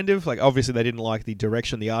 kind of. Like, obviously they didn't like the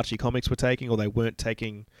direction the Archie Comics were taking, or they weren't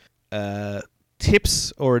taking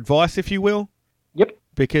tips or advice, if you will. Yep.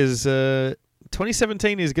 Because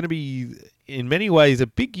 2017 is going to be, in many ways, a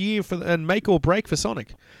big year and make or break for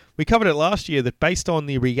Sonic. We covered it last year that based on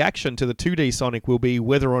the reaction to the 2D Sonic will be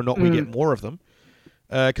whether or not we get more of them.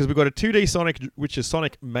 Because we've got a 2D Sonic, which is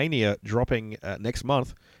Sonic Mania, dropping next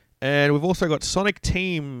month. And we've also got Sonic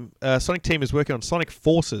Team. Sonic Team is working on Sonic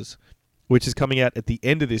Forces, which is coming out at the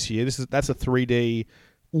end of this year. That's a 3D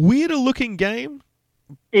weirder looking game.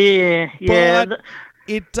 Yeah. But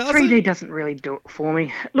it doesn't. 3D doesn't really do it for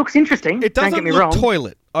me. It looks interesting. It doesn't don't get me look wrong.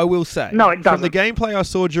 toilet, I will say. No, it doesn't. From the gameplay I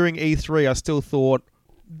saw during E3, I still thought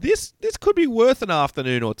this could be worth an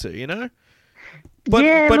afternoon or two, you know? But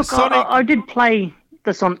look, Sonic... I did play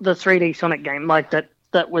the 3D Sonic game like that.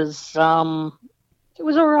 That was it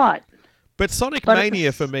was all right. But Sonic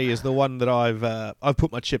Mania for me is the one that I've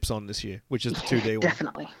put my chips on this year, which is the 2D one.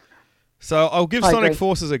 Definitely. So I'll give I Sonic agree.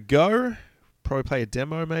 Forces a go. Probably play a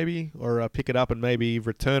demo maybe, or pick it up and maybe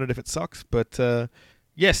return it if it sucks. But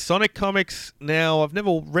yes, Sonic comics. Now I've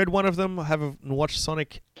never read one of them. I haven't watched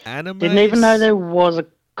Sonic anime. Didn't even know there was a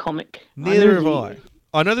comic. Neither have I.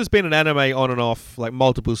 I know there's been an anime on and off, like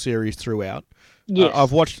multiple series throughout. Yes.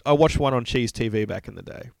 I watched one on Cheese TV back in the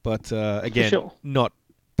day, but again, not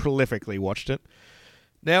prolifically watched it.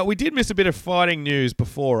 Now, we did miss a bit of fighting news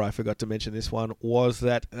before. I forgot to mention this one, was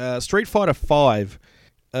that Street Fighter V,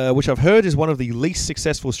 which I've heard is one of the least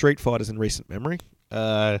successful Street Fighters in recent memory.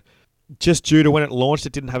 Just due to when it launched,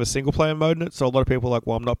 it didn't have a single-player mode in it, so a lot of people were like,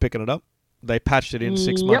 well, I'm not picking it up. They patched it in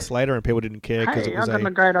 6 months later, and people didn't care because it was I've got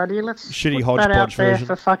a great idea. Let's shitty put that out hodgepodge there version.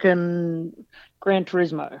 for fucking Gran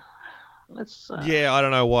Turismo. Let's. Yeah, I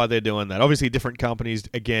don't know why they're doing that. Obviously, different companies,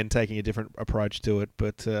 again, taking a different approach to it,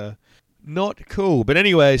 but not cool. But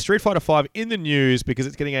anyway, Street Fighter V in the news because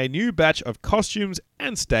it's getting a new batch of costumes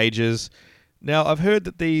and stages. Now, I've heard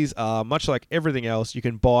that these are, much like everything else, you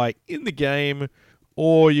can buy in the game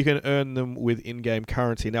or you can earn them with in-game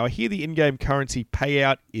currency. Now, I hear the in-game currency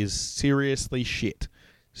payout is seriously shit.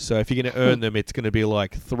 So if you're going to earn them, it's going to be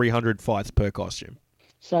like 300 fights per costume.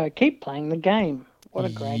 So keep playing the game. What a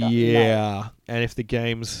great idea. Yeah, and if the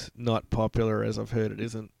game's not popular, as I've heard it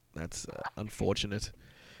isn't, that's unfortunate.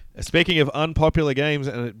 Speaking of unpopular games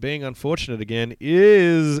and it being unfortunate again,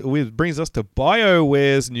 brings us to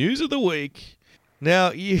BioWare's news of the week.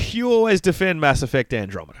 Now, you always defend Mass Effect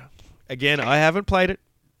Andromeda. Again, I haven't played it.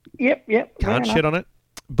 Yep. Can't shit on it.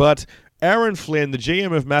 But Aaron Flynn, the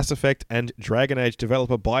GM of Mass Effect and Dragon Age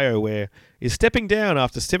developer BioWare, is stepping down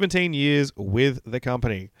after 17 years with the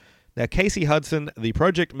company. Now, Casey Hudson, the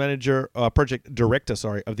project director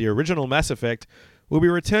of the original Mass Effect, will be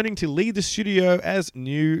returning to lead the studio as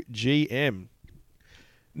new GM.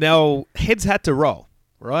 Now, heads had to roll,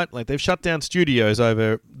 right? Like, they've shut down studios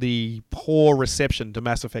over the poor reception to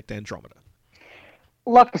Mass Effect Andromeda.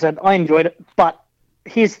 Like I said, I enjoyed it, but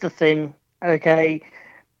here's the thing, okay?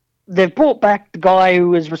 They've brought back the guy who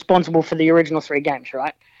was responsible for the original 3 games,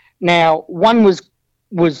 right? Now, 1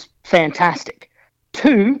 was fantastic.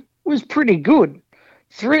 2 was pretty good.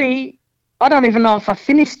 3, I don't even know if I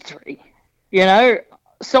finished 3. You know,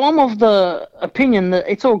 so I'm of the opinion that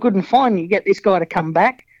it's all good and fine. You get this guy to come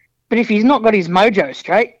back, but if he's not got his mojo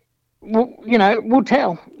straight, we'll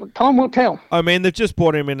tell. Time will tell. I mean, they've just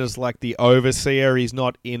brought him in as like the overseer. He's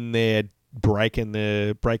not in there breaking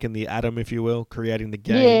the atom, if you will, creating the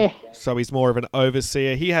game. Yeah. So he's more of an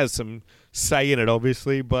overseer. He has some say in it,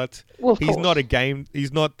 obviously, but he's not a game.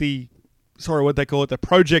 He's not the what they call it, the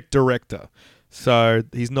project director. So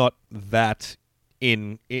he's not that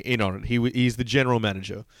in on it. He's the general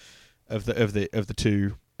manager of the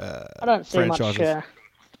two I don't see franchises.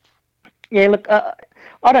 much. Look,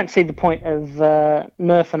 I don't see the point of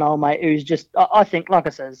nerfing old mate who's just. I think, like I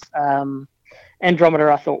says,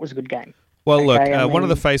 Andromeda I thought was a good game. Well, look, one of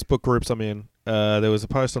the Facebook groups I'm in, there was a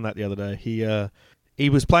post on that the other day. He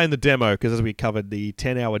was playing the demo because, as we covered, the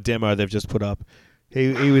 10-hour demo they've just put up.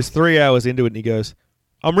 He was 3 hours into it and he goes,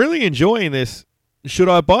 "I'm really enjoying this. Should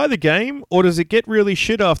I buy the game or does it get really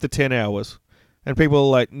shit after 10 hours?" And people are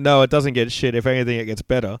like, "No, it doesn't get shit. If anything, it gets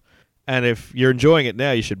better. And if you're enjoying it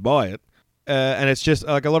now, you should buy it." And it's just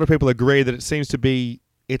like a lot of people agree that it seems to be,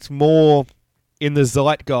 it's more in the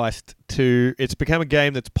zeitgeist it's become a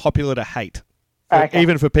game that's popular to hate,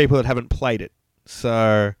 even for people that haven't played it.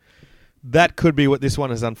 So that could be what this one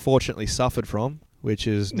has unfortunately suffered from, which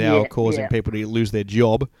is now causing people to lose their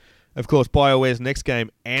job. Of course, BioWare's next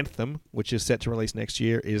game, Anthem, which is set to release next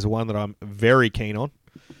year, is one that I'm very keen on.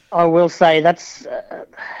 I will say that's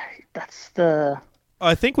the.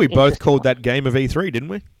 I think we both called that game of E3, didn't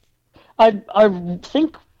we? I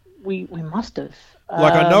think we must have.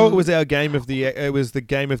 Like, I know it was the game of the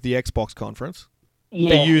Xbox conference.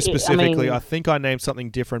 Yeah, for you specifically, I think I named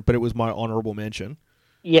something different, but it was my honorable mention.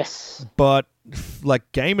 Yes. But like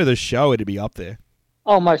game of the show, it'd be up there.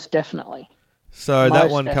 Oh, most definitely. So that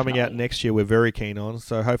one coming out next year, we're very keen on.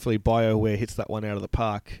 So hopefully BioWare hits that one out of the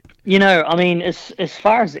park. You know, I mean, as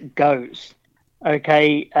far as it goes,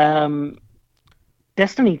 okay,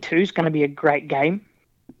 Destiny 2 is going to be a great game,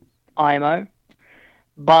 IMO.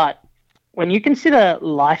 But when you consider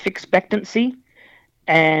life expectancy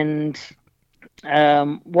And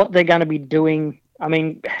what they're going to be doing, I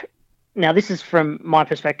mean, now this is from my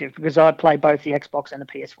perspective because I play both the Xbox and the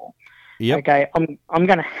PS4. Yep. Okay, I'm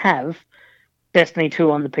going to have Destiny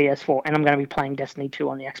 2 on the PS4 and I'm going to be playing Destiny 2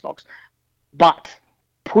 on the Xbox. But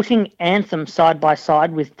putting Anthem side by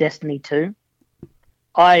side with Destiny 2,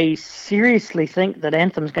 I seriously think that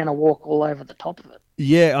Anthem's going to walk all over the top of it.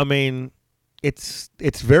 Yeah, I mean, it's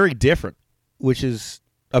very different, which is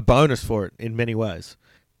a bonus for it in many ways.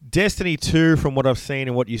 Destiny 2, from what I've seen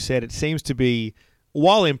and what you said, it seems to be,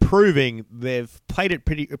 while improving, they've played it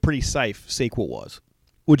pretty safe sequel-wise.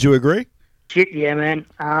 Would you agree? Yeah, man.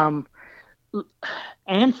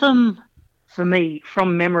 Anthem, for me,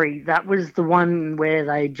 from memory, that was the one where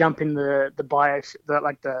they jump in the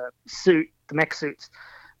mech suits.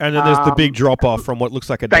 And then there's the big drop-off from what looks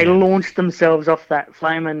like a They dam. launch themselves off that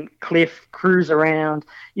flaming cliff, cruise around.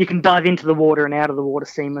 You can dive into the water and out of the water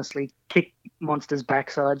seamlessly, kick monsters'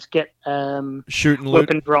 backsides, get shoot and loot.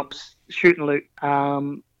 Weapon drops, shoot and loot.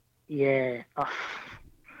 Yeah.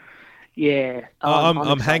 Yeah.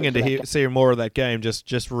 I'm hanging to see more of that game,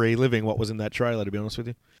 just reliving what was in that trailer, to be honest with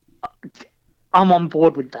you. I'm on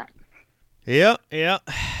board with that. Yeah.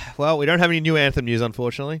 Well, we don't have any new Anthem news,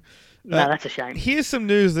 unfortunately. No, that's a shame. Here's some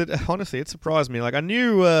news that, honestly, it surprised me. Like, I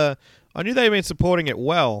knew they'd been supporting it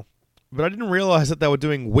well, but I didn't realize that they were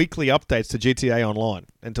doing weekly updates to GTA Online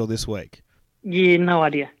until this week. Yeah, no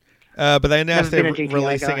idea. But they announced they're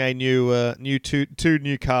releasing guy. a new two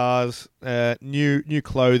new cars, new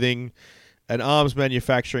clothing, an arms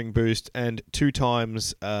manufacturing boost, and 2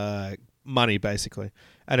 times money, basically,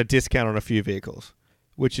 and a discount on a few vehicles,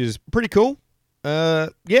 which is pretty cool. I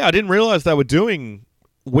didn't realize they were doing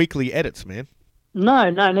weekly edits, man. No,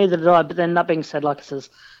 neither did I. But then that being said, like I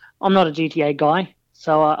says, I'm not a GTA guy,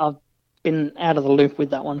 so I've been out of the loop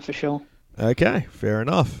with that one for sure. Okay, fair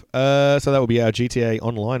enough. So that will be our GTA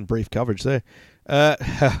Online brief coverage there.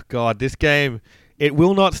 God, this game, it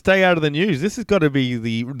will not stay out of the news. This has got to be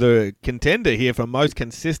the contender here for most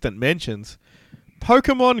consistent mentions.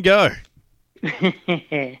 Pokemon Go.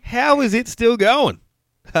 How is it still going?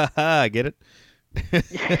 Haha, get it?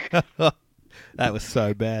 That was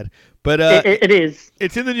so bad. But it is.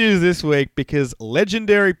 It's in the news this week because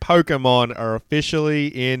legendary Pokemon are officially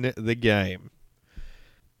in the game.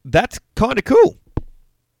 That's kind of cool.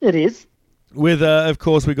 It is. With, of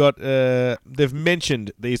course, we got... they've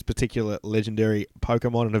mentioned these particular legendary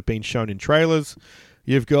Pokemon and have been shown in trailers.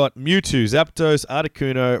 You've got Mewtwo, Zapdos,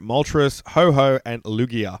 Articuno, Moltres, Ho-Ho, and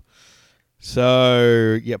Lugia.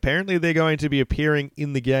 So, yeah, apparently they're going to be appearing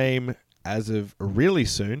in the game as of really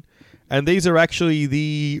soon. And these are actually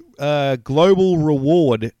the global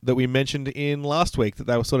reward that we mentioned in last week that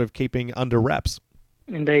they were sort of keeping under wraps.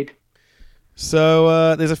 Indeed.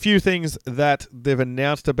 So there's a few things that they've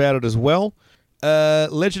announced about it as well.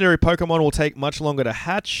 Legendary Pokemon will take much longer to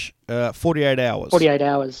hatch, 48 hours. 48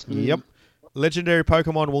 hours. Yep. Legendary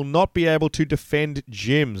Pokemon will not be able to defend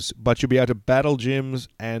gyms, but you'll be able to battle gyms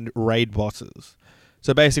and raid bosses.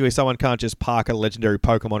 So basically someone can't just park a legendary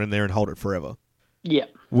Pokemon in there and hold it forever. Yeah.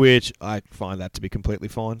 Which I find that to be completely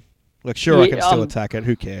fine. Like, sure, I can still attack it.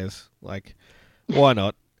 Who cares? Like, why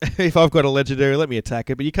not? If I've got a legendary, let me attack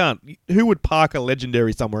it. But you can't. Who would park a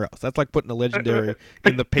legendary somewhere else? That's like putting a legendary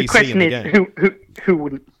in the PC in the game. Who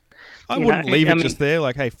wouldn't? I wouldn't leave it just there.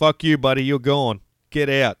 Like, hey, fuck you, buddy. You're gone. Get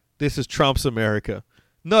out. This is Trump's America.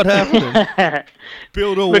 Not happening.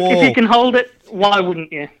 Build a wall. If you can hold it, why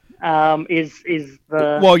wouldn't you? Is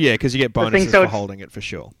the... Well, yeah, because you get bonuses for holding it, for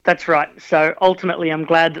sure. That's right. So ultimately, I'm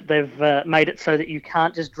glad that they've made it so that you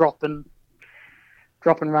can't just drop and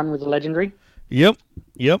run with a legendary. Yep,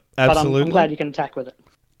 absolutely. But I'm glad you can attack with it.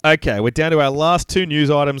 Okay, we're down to our last 2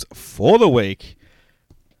 news items for the week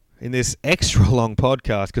in this extra long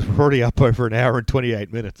podcast because we're already up over an hour and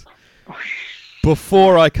 28 minutes.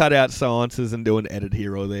 Before I cut out silences and do an edit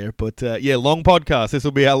here or there. But long podcast. This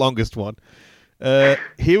will be our longest one.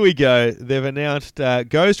 Here we go. They've announced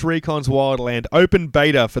Ghost Recon's Wildland open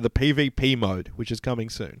beta for the PvP mode, which is coming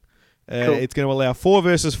soon. Cool. It's going to allow 4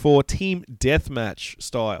 versus 4 team deathmatch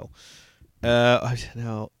style.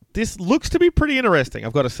 Now, this looks to be pretty interesting,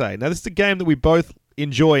 I've got to say. Now, this is a game that we both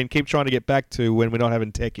enjoy and keep trying to get back to when we're not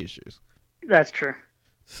having tech issues. That's true.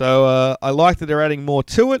 So I like that they're adding more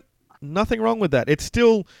to it. Nothing wrong with that. It's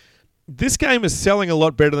still... This game is selling a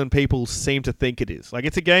lot better than people seem to think it is. Like,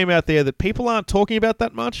 it's a game out there that people aren't talking about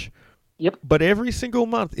that much. Yep. But every single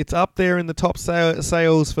month, it's up there in the top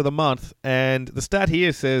sales for the month. And the stat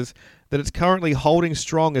here says that it's currently holding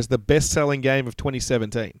strong as the best-selling game of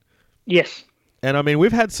 2017. Yes. And, I mean,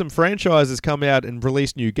 we've had some franchises come out and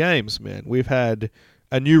release new games, man. We've had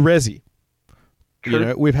a new Resi. True. You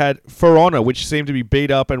know, we've had For Honor, which seemed to be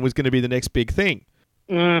beat up and was going to be the next big thing,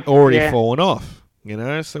 already fallen off. You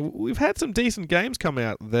know, so we've had some decent games come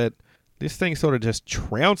out that this thing's sort of just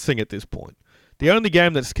trouncing at this point. The only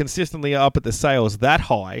game that's consistently up at the sales that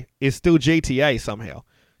high is still GTA somehow.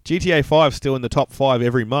 GTA 5 still in the top 5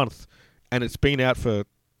 every month, and it's been out for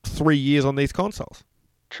 3 years on these consoles.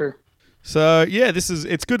 True. So, yeah,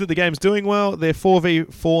 it's good that the game's doing well. Their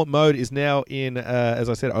 4v4 mode is now in, as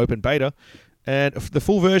I said, open beta. And the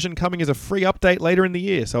full version coming as a free update later in the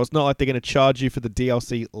year. So it's not like they're going to charge you for the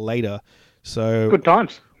DLC later. So good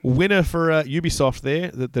times. Winner for Ubisoft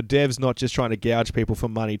there. The devs not just trying to gouge people for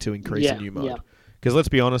money to increase a new mode. Because let's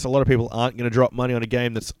be honest, a lot of people aren't going to drop money on a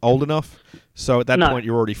game that's old enough. So at that point,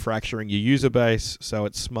 you're already fracturing your user base. So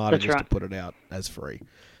it's smarter to put it out as free.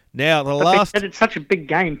 Now, it's such a big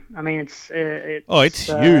game. I mean, it's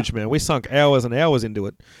huge, man. We sunk hours and hours into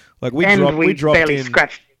it. Like we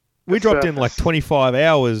dropped in like 25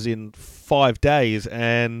 hours in 5 days,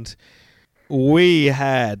 and we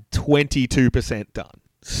had 22% done.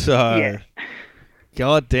 So,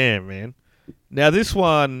 god damn, man. Now this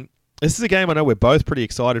is a game I know we're both pretty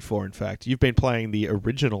excited for. In fact, you've been playing the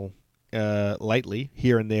original lately,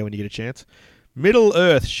 here and there when you get a chance. Middle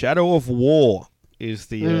Earth: Shadow of War is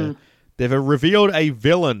the they've revealed a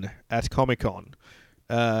villain at Comic-Con.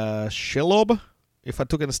 Shelob, if I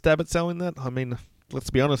took a stab at selling that. I mean,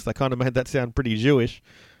 let's be honest, I kind of made that sound pretty Jewish,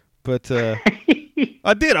 but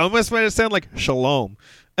I did. I almost made it sound like Shalom.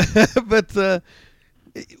 But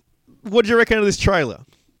what do you reckon of this trailer?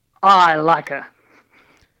 I like her.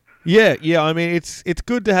 Yeah. I mean, it's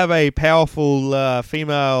good to have a powerful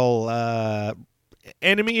female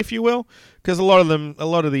enemy, if you will, because a lot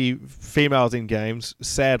of the females in games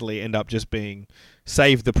sadly end up just being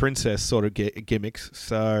save the princess sort of gimmicks.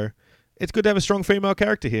 So it's good to have a strong female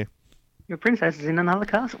character here. Your princess is in another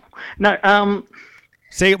castle. No,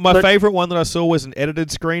 See, my favorite one that I saw was an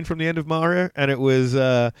edited screen from the end of Mario, and it was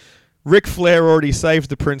Ric Flair already saved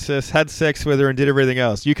the princess, had sex with her, and did everything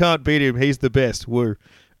else. You can't beat him. He's the best. Woo.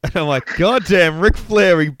 And I'm like, God damn, Ric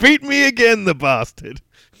Flair, he beat me again, the bastard.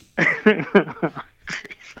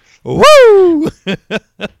 Woo!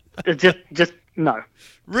 just no.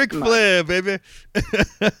 Ric Flair, baby.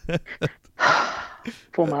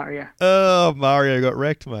 Poor Mario. Oh, Mario got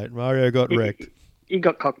wrecked, mate. Mario got wrecked. He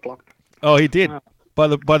got cock-blocked. Oh, he did. By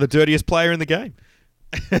the dirtiest player in the game.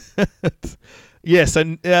 Yes,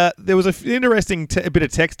 and there was an interesting bit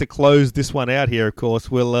of text to close this one out here, of course.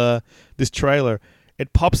 This trailer.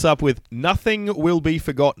 It pops up with "Nothing will be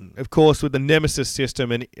forgotten." Of course, with the Nemesis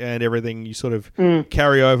system and everything, you sort of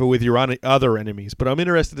carry over with your other enemies. But I'm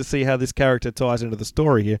interested to see how this character ties into the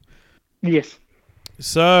story here. Yes.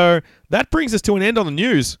 So that brings us to an end on the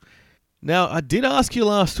news. Now, I did ask you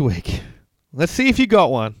last week. Let's see if you got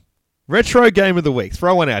one. Retro Game of the Week.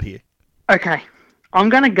 Throw one out here. Okay. I'm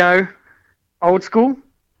going to go old school.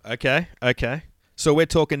 Okay. So we're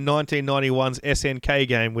talking 1991's SNK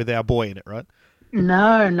game with our boy in it, right?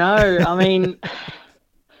 No. I mean,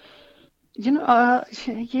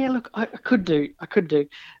 yeah, look, I could do.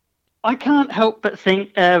 I can't help but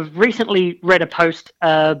think, I've recently read a post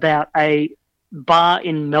about a bar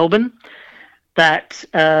in Melbourne that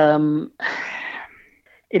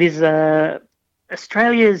it is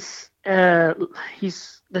Australia's,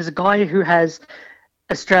 there's a guy who has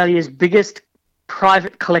Australia's biggest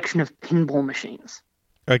private collection of pinball machines.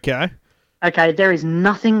 Okay, there is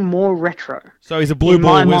nothing more retro. So he's a blue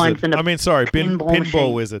ball wizard.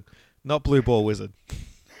 Pinball wizard, not blue ball wizard.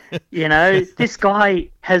 You know, this guy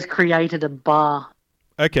has created a bar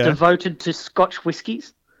devoted to Scotch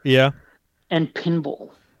whiskies. Yeah. And pinball.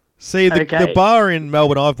 See, the bar in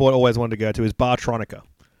Melbourne I've always wanted to go to is Bartronica.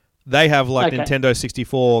 They have like Nintendo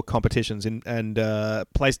 64 competitions and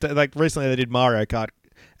like recently they did Mario Kart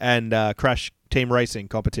and Crash Team Racing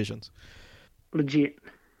competitions. Legit.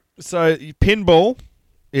 So pinball,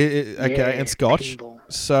 and Scotch. Pinball.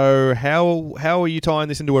 So how are you tying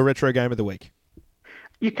this into a retro game of the week?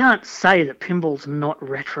 You can't say that pinball's not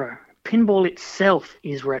retro. Pinball itself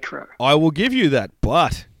is retro. I will give you that,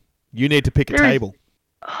 but you need to pick a table.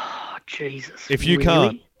 Oh, Jesus. If you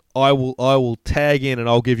can't, I will tag in and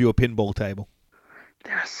I'll give you a pinball table.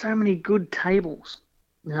 There are so many good tables.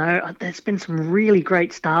 You know, there's been some really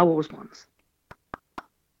great Star Wars ones.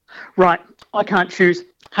 Right, I can't choose.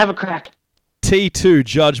 Have a crack. T2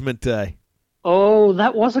 Judgment Day. Oh,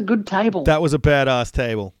 that was a good table. That was a badass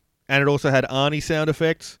table. And it also had Arnie sound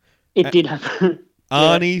effects. It did have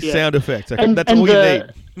Arnie sound effects. Okay, that's all you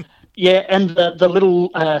need. Yeah, and the little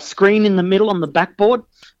screen in the middle on the backboard,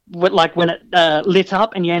 like when it lit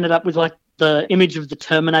up and you ended up with like the image of the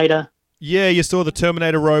Terminator Yeah, you saw the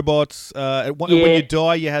Terminator robots. When you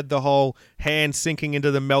die, you had the whole hand sinking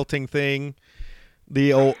into the melting thing.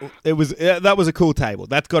 That was a cool table.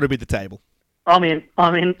 That's got to be the table. I mean,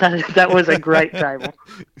 that was a great table.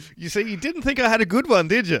 You see, you didn't think I had a good one,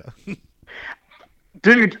 did you?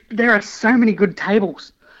 Dude, there are so many good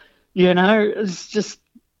tables. It's just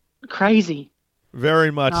crazy.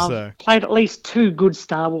 Very much so. Played at least 2 good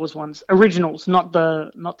Star Wars ones, originals, not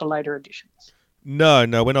the later editions. No,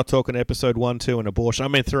 we're not talking episode 1, 2, and abortion. I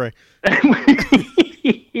mean 3.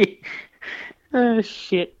 Oh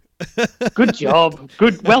shit! Good job.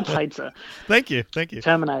 Well played, sir. Thank you.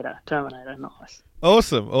 Terminator, nice.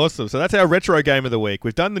 Awesome. So that's our retro game of the week.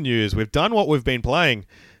 We've done the news. We've done what we've been playing.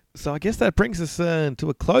 So I guess that brings us to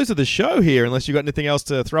a close of the show here, unless you've got anything else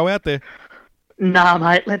to throw out there. Nah,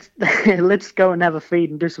 mate. Let's go and have a feed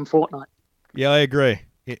and do some Fortnite. Yeah, I agree.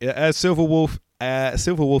 As Silver Wolf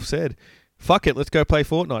said, fuck it, let's go play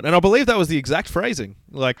Fortnite. And I believe that was the exact phrasing.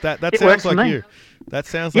 Like that sounds like you. That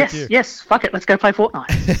sounds like you. Yes, fuck it, let's go play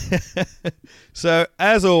Fortnite. So,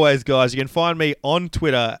 as always, guys, you can find me on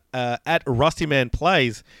Twitter at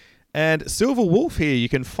RustyManPlays. And Silver Wolf here, you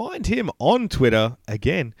can find him on Twitter,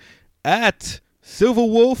 again, at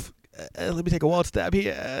Silverwolf. Let me take a wild stab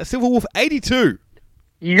here. Silverwolf82.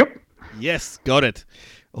 Yep. Yes, got it.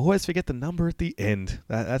 Always forget the number at the end.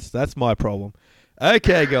 That's my problem.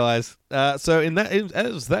 Okay, guys. So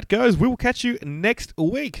as that goes, we will catch you next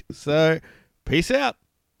week. So, peace out.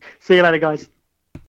 See you later, guys.